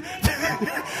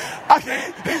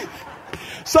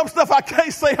 Some stuff I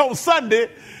can't say on Sunday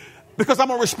because I'm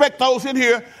going to respect those in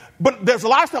here. But there's a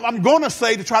lot of stuff I'm going to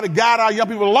say to try to guide our young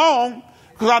people along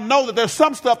because I know that there's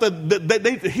some stuff that they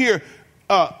need to hear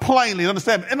plainly and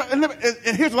understand.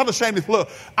 And here's another shameless plug.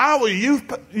 Our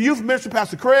youth minister,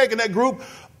 Pastor Craig, and that group,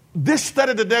 this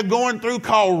study that they're going through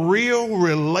called Real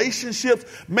Relationships,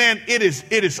 man, it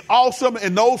is awesome.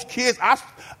 And those kids,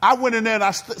 I went in there and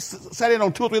I sat in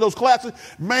on 2 or 3 of those classes.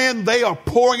 Man, they are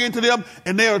pouring into them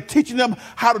and they are teaching them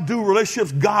how to do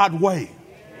relationships God's way.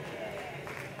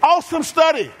 Awesome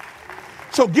study.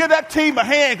 So give that team a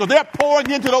hand because they're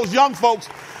pouring into those young folks,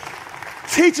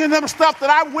 teaching them stuff that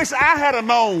I wish I had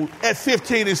known at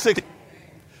 15 and 16.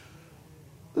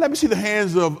 Let me see the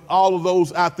hands of all of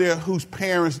those out there whose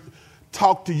parents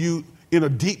talk to you in a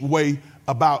deep way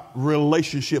about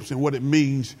relationships and what it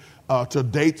means to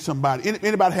date somebody.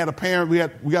 Anybody had a parent? We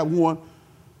got one.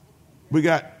 We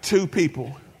got 2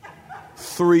 people.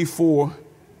 3, 4,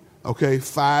 okay,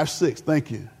 5, 6.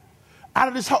 Thank you. Out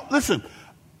of this whole, listen,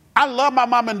 I love my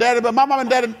mom and daddy, but my mom and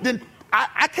daddy didn't.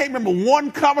 I can't remember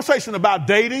one conversation about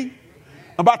dating,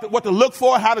 about what to look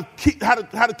for, how to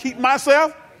keep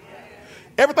myself.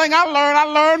 Everything I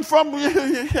learned from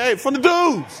the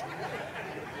dudes.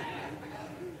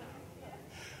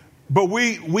 But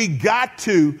we got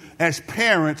to, as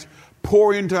parents,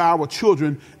 pour into our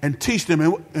children and teach them.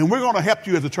 And we're going to help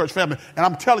you as a church family. And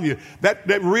I'm telling you, that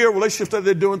real relationship that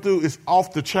they're doing through is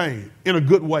off the chain in a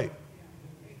good way.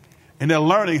 And they're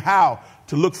learning how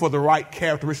to look for the right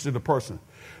characteristics of the person.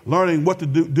 Learning what to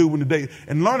do when the date.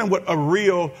 And learning what a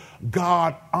real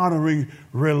God-honoring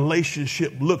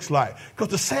relationship looks like. Because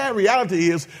the sad reality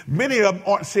is many of them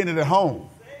aren't seeing it at home.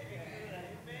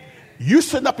 You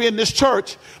sitting up in this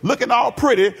church looking all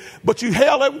pretty, but you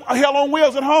hell on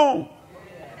wheels at home.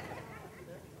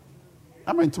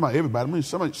 I mean, to everybody. I mean,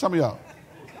 some of y'all.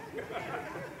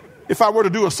 If I were to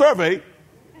do a survey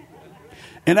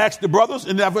and ask the brothers,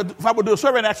 and if I would do a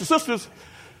survey and ask the sisters,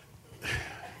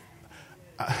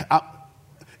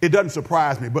 it doesn't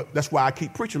surprise me, but that's why I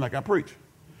keep preaching like I preach.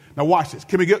 Now watch this.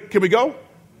 Can we go?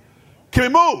 Can we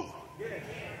move?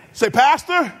 Say,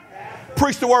 Pastor,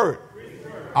 preach the word.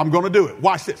 I'm going to do it.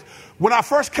 Watch this. When I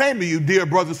first came to you, dear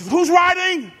brothers and sisters, who's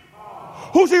writing?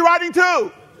 Who's he writing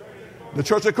to? The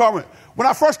church at Corinth. When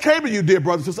I first came to you, dear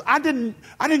brothers and sisters, I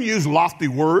didn't use lofty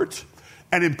words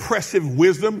and impressive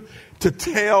wisdom to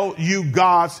tell you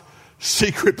God's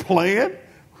secret plan.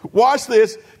 Watch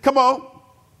this. Come on.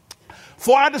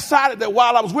 For I decided that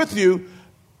while I was with you,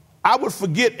 I would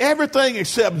forget everything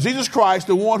except Jesus Christ,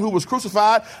 the one who was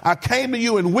crucified. I came to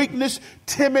you in weakness,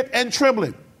 timid, and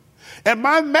trembling. And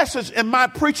my message and my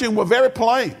preaching were very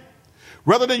plain.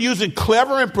 Rather than using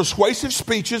clever and persuasive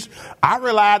speeches, I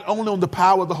relied only on the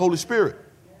power of the Holy Spirit.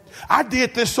 I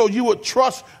did this so you would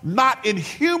trust not in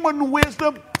human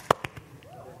wisdom,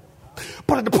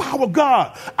 but in the power of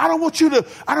God. I don't want you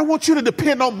to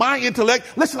depend on my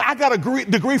intellect. Listen, I got a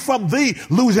degree from the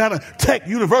Louisiana Tech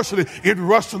University in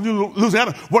Ruston,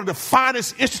 Louisiana, one of the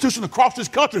finest institutions across this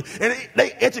country, and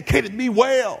they educated me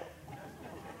well.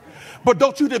 But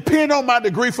don't you depend on my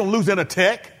degree from Louisiana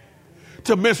Tech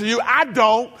to minister to you. I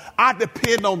don't. I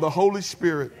depend on the Holy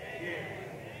Spirit.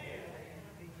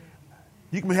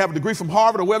 You can have a degree from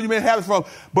Harvard or wherever you may have it from,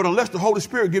 but unless the Holy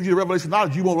Spirit gives you the revelation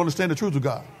knowledge, you won't understand the truth of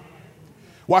God.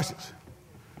 Watch this.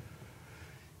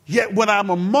 Yet when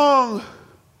I'm among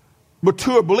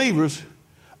mature believers,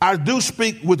 I do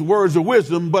speak with words of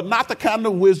wisdom, but not the kind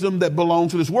of wisdom that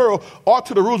belongs to this world or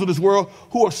to the rulers of this world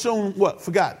who are soon,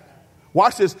 forgotten.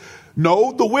 Watch this.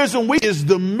 No, the wisdom is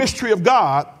the mystery of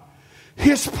God.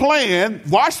 His plan,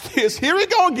 watch this, here we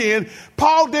go again.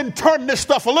 Paul didn't turn this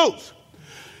stuff loose.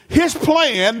 His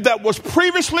plan that was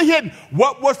previously hidden.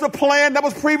 What was the plan that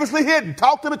was previously hidden?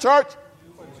 Talk to the church.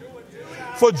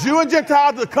 For Jew and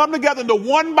Gentile to come together into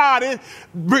one body,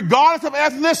 regardless of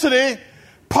ethnicity.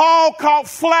 Paul caught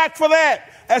flack for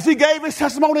that. As he gave his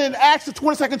testimony in Acts, the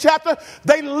 22nd chapter,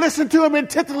 they listened to him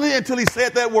intently until he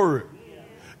said that word.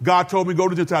 God told me, go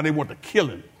to Gentile. They want to kill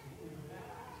him.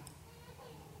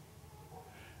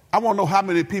 I want to know how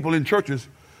many people in churches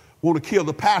want to kill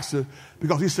the pastor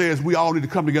because he says we all need to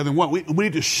come together in one. We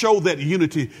need to show that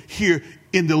unity here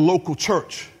in the local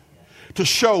church, to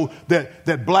show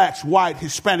that blacks, white,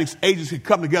 Hispanics, Asians can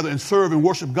come together and serve and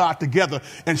worship God together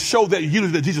and show that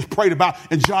unity that Jesus prayed about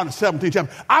in John the 17th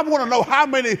chapter. I want to know how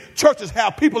many churches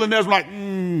have people in there like,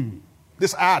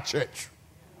 this is our church.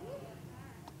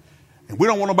 And we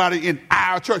don't want nobody in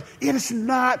our church. It is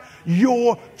not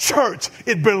your church.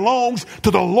 It belongs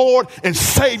to the Lord and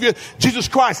Savior, Jesus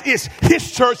Christ. It's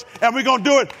his church, and we're going to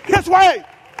do it his way.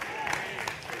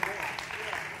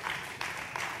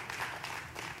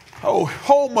 Oh,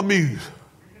 hold my muse.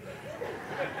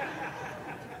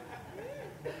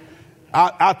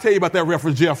 I'll tell you about that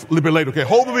reference, Jeff, a little bit later. Okay,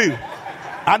 hold my muse.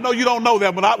 I know you don't know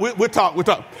that, but we'll talk.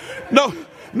 No,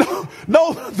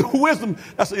 the wisdom,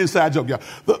 that's an inside joke, y'all.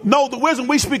 The wisdom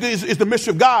we speak is the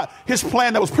mystery of God, his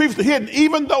plan that was previously hidden,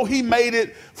 even though he made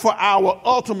it for our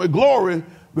ultimate glory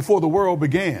before the world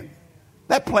began.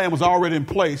 That plan was already in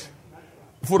place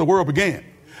before the world began.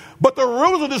 But the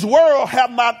rulers of this world have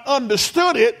not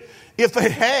understood it. If they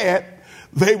had,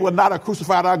 they would not have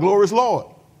crucified our glorious Lord.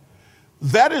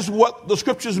 That is what the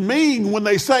scriptures mean when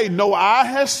they say, no eye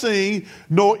has seen,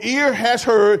 no ear has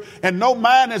heard, and no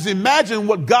mind has imagined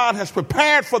what God has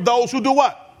prepared for those who do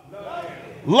what?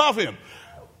 Love him.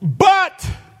 But,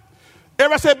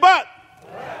 everybody say but.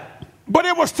 But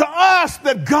it was to us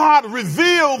that God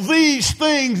revealed these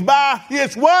things by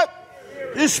his what?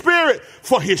 His Spirit.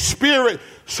 For his Spirit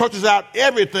searches out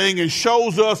everything and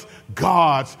shows us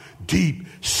God's deep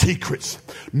secrets.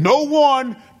 No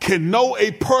one can know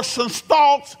a person's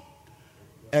thoughts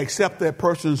except that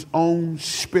person's own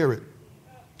spirit.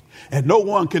 And no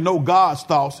one can know God's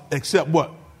thoughts except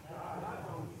what?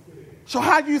 So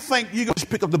how do you think you're going to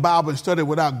pick up the Bible and study it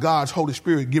without God's Holy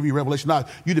Spirit giving you revelation? Now,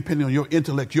 you depending on your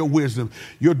intellect, your wisdom,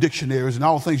 your dictionaries, and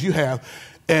all the things you have.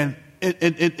 And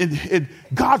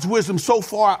God's wisdom so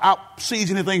far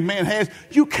outsees anything man has,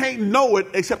 you can't know it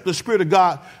except the Spirit of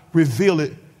God reveal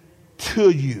it to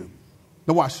you.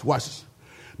 Now watch this.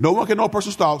 No one can know a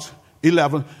person's thoughts,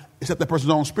 11, except that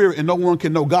person's own spirit, and no one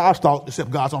can know God's thoughts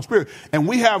except God's own spirit. And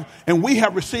we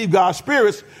have received God's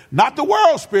spirits, not the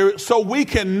world's spirit, so we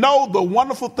can know the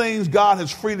wonderful things God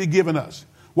has freely given us.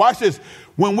 Watch this.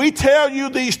 When we tell you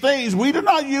these things, we do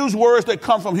not use words that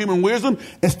come from human wisdom.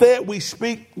 Instead, we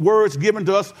speak words given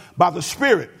to us by the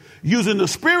Spirit, using the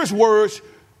Spirit's words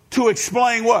to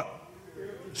explain what?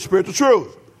 Spiritual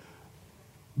truth.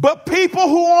 But people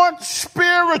who aren't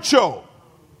spiritual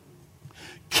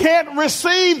can't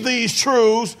receive these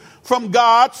truths from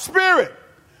God's Spirit.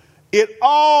 It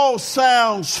all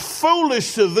sounds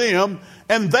foolish to them,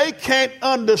 and they can't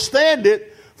understand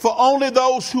it, for only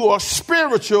those who are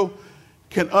spiritual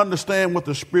can understand what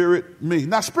the Spirit means.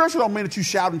 Now, spiritual don't mean that you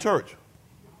shout in church.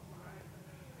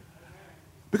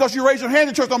 Because you raise your hand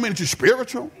in church don't mean that you're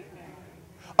spiritual.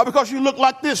 Or because you look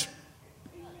like this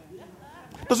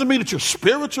doesn't mean that you're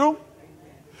spiritual.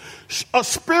 A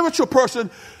spiritual person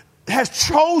has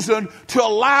chosen to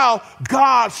allow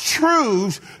God's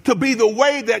truths to be the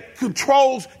way that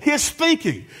controls his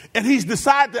thinking. And he's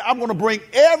decided that I'm going to bring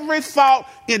every thought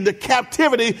into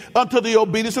captivity unto the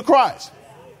obedience of Christ.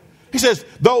 He says,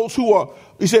 those who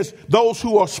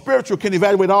are spiritual can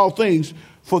evaluate all things,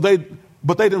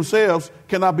 but they themselves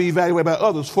cannot be evaluated by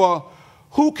others. For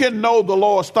who can know the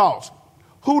Lord's thoughts?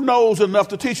 Who knows enough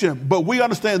to teach him? But we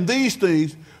understand these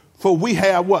things, for we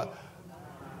have what?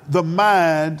 The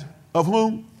mind of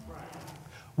whom?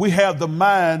 We have the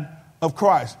mind of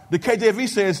Christ. The KJV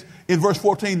says in verse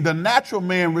 14, the natural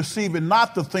man receiveth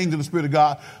not the things of the Spirit of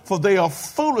God, for they are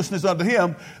foolishness unto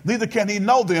him, neither can he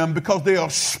know them, because they are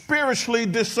spiritually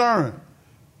discerned.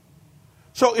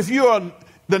 So if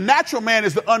the natural man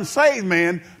is the unsaved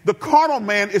man, the carnal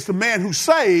man is the man who's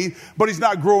saved, but he's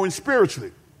not growing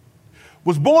spiritually.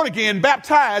 Was born again,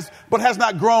 baptized, but has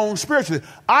not grown spiritually.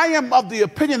 I am of the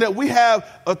opinion that we have,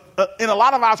 in a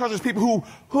lot of our churches, people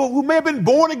who may have been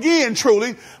born again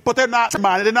truly, but they're not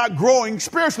minded, they're not growing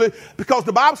spiritually, because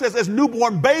the Bible says, as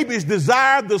newborn babies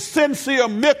desire the sincere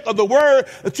milk of the word,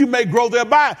 that you may grow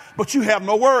thereby, but you have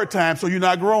no word time, so you're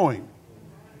not growing.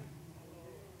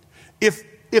 If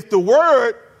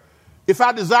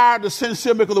I desire the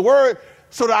sincere milk of the word,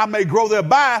 so that I may grow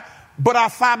thereby, but I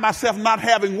find myself not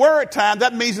having word time,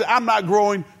 that means that I'm not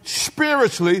growing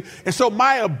spiritually. And so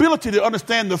my ability to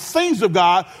understand the things of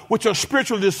God, which are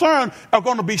spiritually discerned, are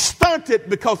going to be stunted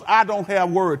because I don't have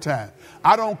word time.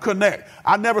 I don't connect.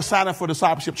 I never sign up for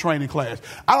discipleship training class.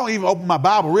 I don't even open my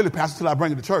Bible, really, Pastor, until I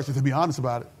bring it to church, to be honest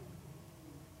about it.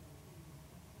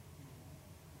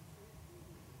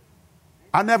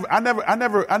 I never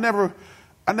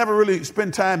really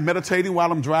spend time meditating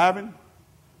while I'm driving.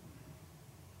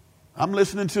 I'm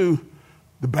listening to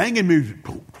the banging music.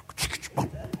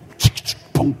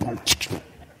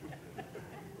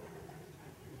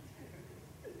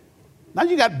 Now,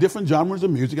 you got different genres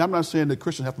of music. I'm not saying that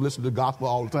Christians have to listen to the gospel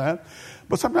all the time,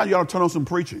 but sometimes you ought to turn on some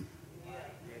preaching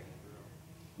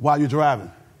while you're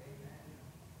driving.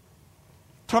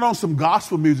 Turn on some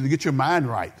gospel music to get your mind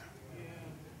right.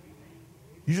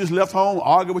 You just left home,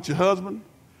 argued with your husband,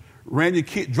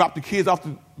 dropped the kids off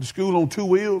to school on 2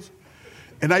 wheels,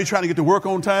 and now you're trying to get to work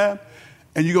on time,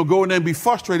 and you're going to go in there and be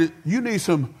frustrated. You need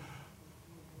some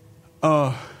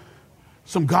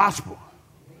gospel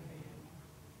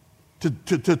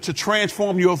to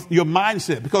transform your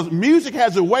mindset, because music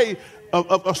has a way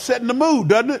of setting the mood,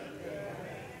 doesn't it?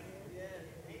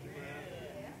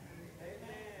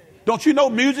 Don't you know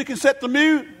music can set the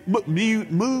mood?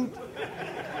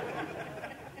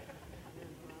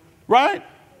 Right?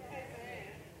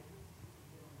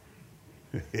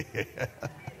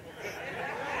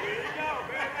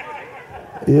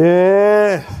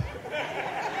 Yeah.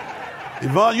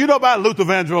 Yvonne, you know about Luther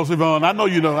Vandross, Yvonne. I know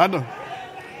you know. I know.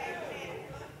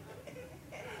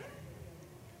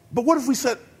 But what if we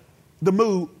set the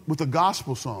mood with a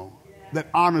gospel song that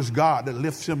honors God, that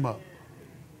lifts him up?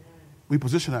 We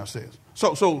position ourselves.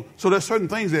 So there's certain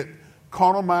things that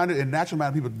carnal-minded and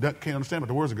natural-minded people can't understand about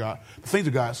the words of God, the things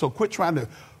of God. So quit trying to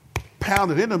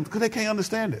pound it in them, because they can't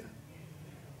understand it.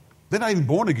 They're not even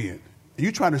born again. And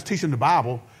you're trying to teach them the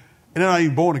Bible, and they're not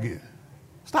even born again.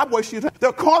 Stop wasting your time.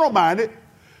 They're carnal-minded. And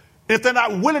if they're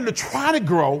not willing to try to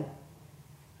grow,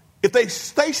 if they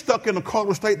stay stuck in a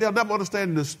carnal state, they'll never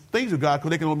understand the things of God,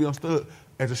 because they can only be understood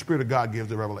as the Spirit of God gives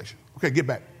the revelation. Okay, get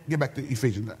back to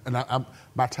Ephesians. And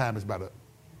my time is about up.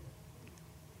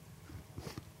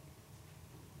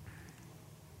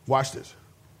 Watch this.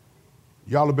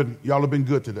 Y'all have been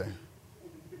good today.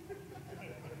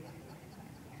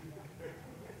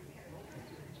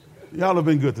 Y'all have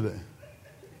been good today.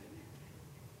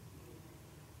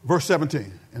 Verse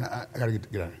 17, and I got to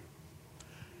get out of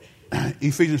here.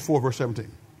 Ephesians 4, verse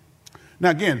 17.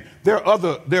 Now, again, there are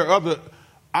other.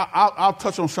 I'll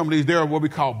touch on some of these. There are what we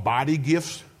call body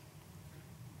gifts: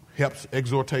 helps,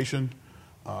 exhortation,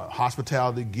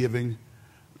 hospitality, giving,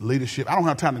 leadership. I don't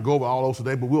have time to go over all those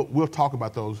today, but we'll talk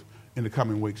about those in the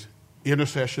coming weeks.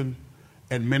 Intercession,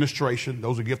 administration.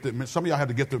 Those are gifted. Some of y'all have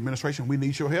the gift of administration. We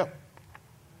need your help.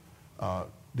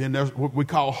 Then there's what we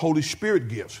call Holy Spirit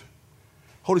gifts.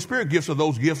 Holy Spirit gifts are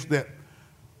those gifts that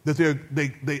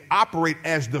they operate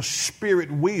as the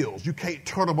Spirit wills. You can't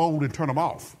turn them on and turn them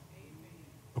off.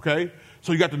 Okay?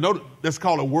 So you got to know that's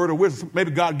called a word of wisdom.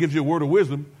 Maybe God gives you a word of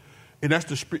wisdom, and that's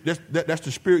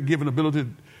the Spirit-given ability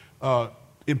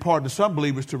imparted to some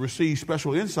believers to receive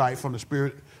special insight from the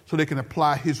Spirit so they can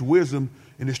apply his wisdom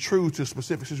and his truth to a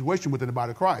specific situation within the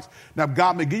body of Christ. Now,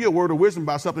 God may give you a word of wisdom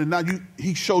about something, and now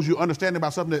he shows you understanding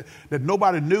about something that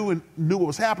nobody knew what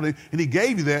was happening, and he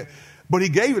gave you that, but he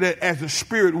gave you that as the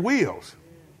Spirit wills.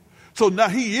 So now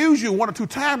he used you 1 or 2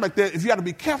 times like that. If you got to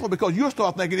be careful, because you'll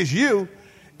start thinking it's you,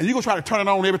 and you're going to try to turn it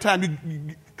on every time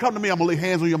you come to me, I'm going to lay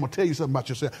hands on you, I'm going to tell you something about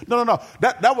yourself. No.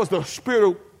 That was the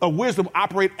Spirit of wisdom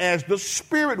operate as the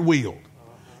Spirit will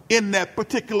in that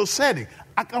particular setting.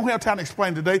 I don't have time to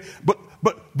explain today, but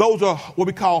those are what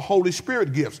we call Holy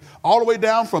Spirit gifts. All the way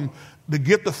down from the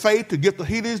gift of faith, the gift of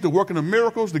healings, the working of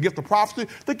miracles, the gift of prophecy,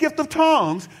 the gift of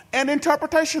tongues, and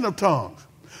interpretation of tongues.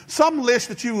 Some lists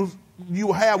that you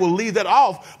have will leave that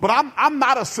off, but I'm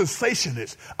not a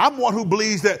cessationist. I'm one who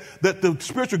believes that the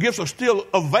spiritual gifts are still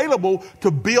available to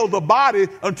build the body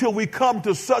until we come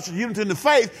to such unity in the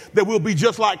faith that we'll be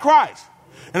just like Christ.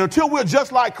 And until we're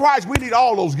just like Christ, we need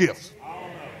all those gifts.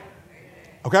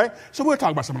 Okay? So we'll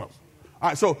talk about some of those. All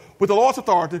right, so with the Lord's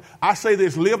authority, I say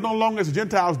this: live no longer as the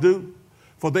Gentiles do,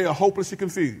 for they are hopelessly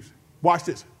confused. Watch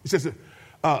this. It says,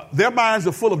 their minds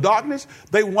are full of darkness.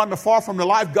 They wander far from the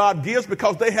life God gives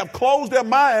because they have closed their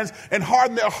minds and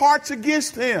hardened their hearts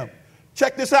against him.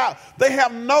 Check this out. They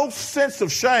have no sense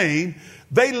of shame.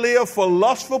 They live for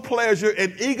lustful pleasure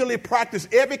and eagerly practice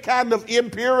every kind of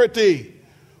impurity.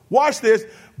 Watch this.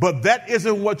 But that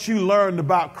isn't what you learned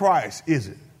about Christ, is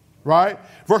it? Right?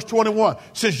 Verse 21,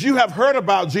 since you have heard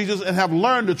about Jesus and have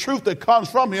learned the truth that comes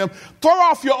from him, throw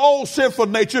off your old sinful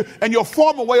nature and your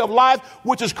former way of life,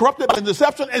 which is corrupted by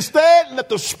deception. Instead, let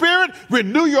the Spirit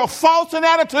renew your thoughts and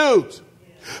attitudes.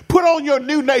 Put on your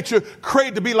new nature,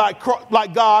 created to be like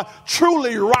God,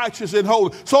 truly righteous and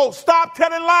holy. So stop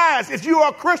telling lies. If you are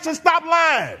a Christian, stop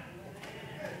lying.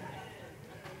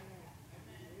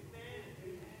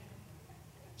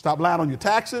 Stop lying on your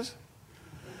taxes.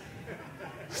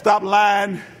 Stop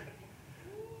lying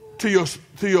to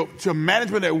your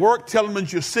management at work, telling them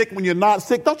that you're sick when you're not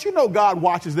sick. Don't you know God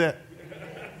watches that?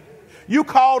 You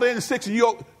called in sick, and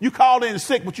you called in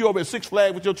sick, but you over at Six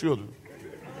Flags with your children.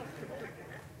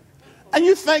 And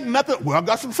you think nothing, well, I've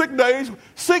got some sick days.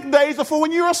 Sick days are for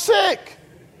when you are sick.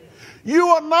 You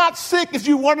are not sick if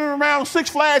you're wandering around Six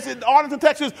Flags in Arlington,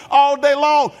 Texas all day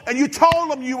long, and you told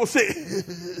them you were sick.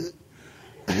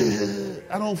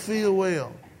 I don't feel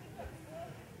well.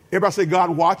 Everybody say,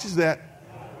 God watches that.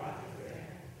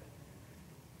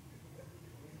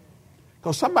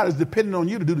 Because somebody's depending on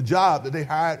you to do the job that they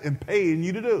hired and paying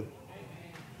you to do.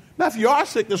 Now, if you are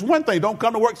sick, there's one thing. Don't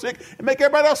come to work sick and make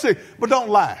everybody else sick. But don't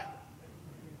lie.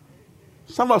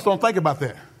 Some of us don't think about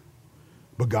that.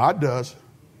 But God does.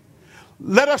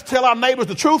 Let us tell our neighbors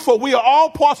the truth, for we are all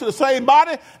parts of the same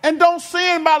body. And don't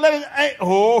sin by letting,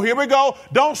 here we go.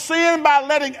 Don't sin by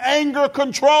letting anger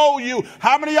control you.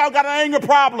 How many of y'all got an anger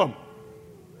problem?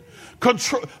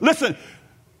 Listen,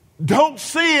 don't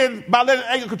sin by letting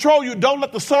anger control you. Don't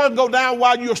let the sun go down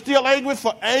while you're still angry,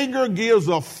 for anger gives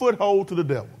a foothold to the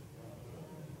devil.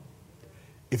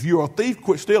 If you're a thief,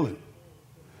 quit stealing.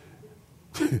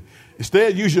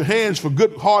 Instead, use your hands for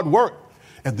good, hard work,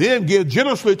 and then give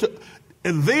generously to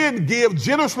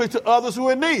others who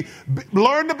are in need.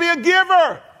 Learn to be a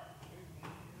giver.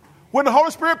 When the Holy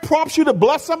Spirit prompts you to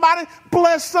bless somebody,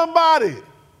 bless somebody.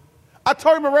 I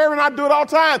told you, Maria and I do it all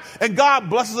the time, and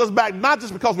God blesses us back, not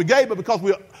just because we gave, but because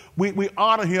we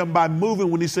honor him by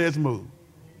moving when he says move.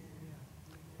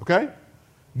 Okay?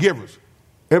 Givers.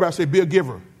 Everybody say, be a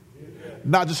giver,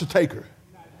 not just a taker.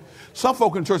 Some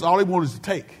folk in church, all they want is to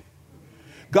take.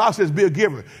 God says, be a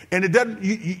giver. And it doesn't,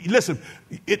 listen,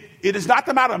 it is not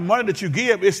the amount of money that you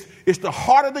give. It's the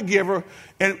heart of the giver.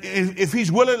 And if he's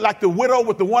willing, like the widow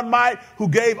with the one mite who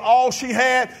gave all she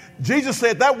had, Jesus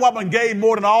said that woman gave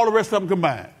more than all the rest of them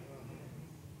combined.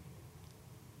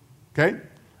 Okay?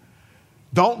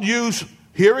 Don't use,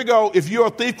 here we go. If you're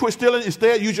a thief, quit stealing.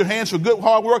 Instead, use your hands for good,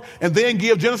 hard work, and then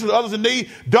give generously to others in need.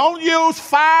 Don't use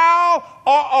foul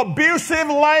or abusive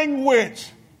language.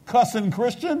 Cussing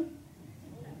Christian.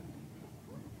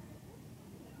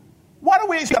 Why do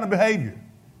we this kind of behavior?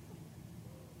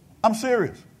 I'm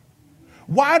serious.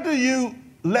 Why do you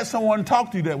let someone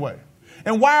talk to you that way?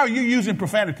 And why are you using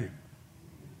profanity?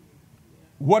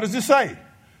 What does it say?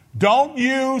 Don't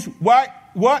use what?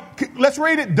 Let's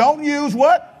read it. Don't use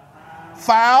what?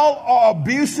 Foul or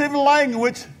abusive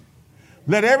language.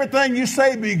 Let everything you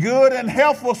say be good and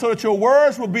helpful, so that your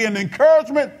words will be an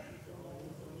encouragement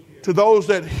to those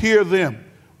that hear them.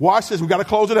 Watch this. We've got to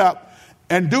close it out.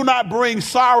 And do not bring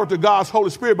sorrow to God's Holy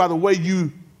Spirit by the way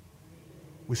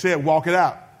we said walk it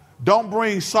out. Don't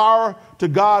bring sorrow to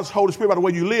God's Holy Spirit by the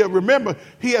way you live. Remember,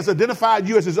 he has identified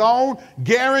you as his own,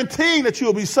 guaranteeing that you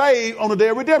will be saved on the day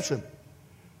of redemption.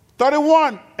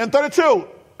 31 and 32.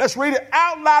 Let's read it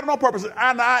out loud and on purpose.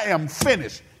 And I am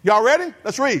finished. Y'all ready?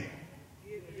 Let's read.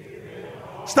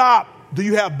 Stop. Do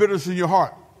you have bitterness in your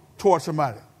heart towards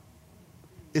somebody?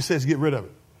 It says get rid of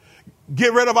it.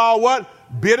 Get rid of all what?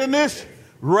 Bitterness,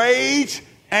 rage,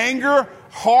 anger,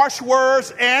 harsh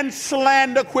words, and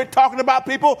slander. Quit talking about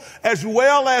people, as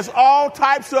well as all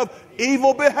types of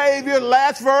evil behavior.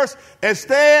 Last verse.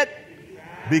 Instead,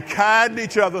 be kind to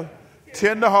each other,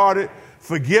 tenderhearted,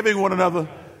 forgiving one another,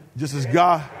 just as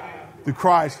God, through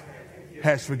Christ,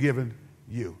 has forgiven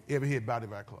you. Every head bowed,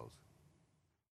 every eye closed.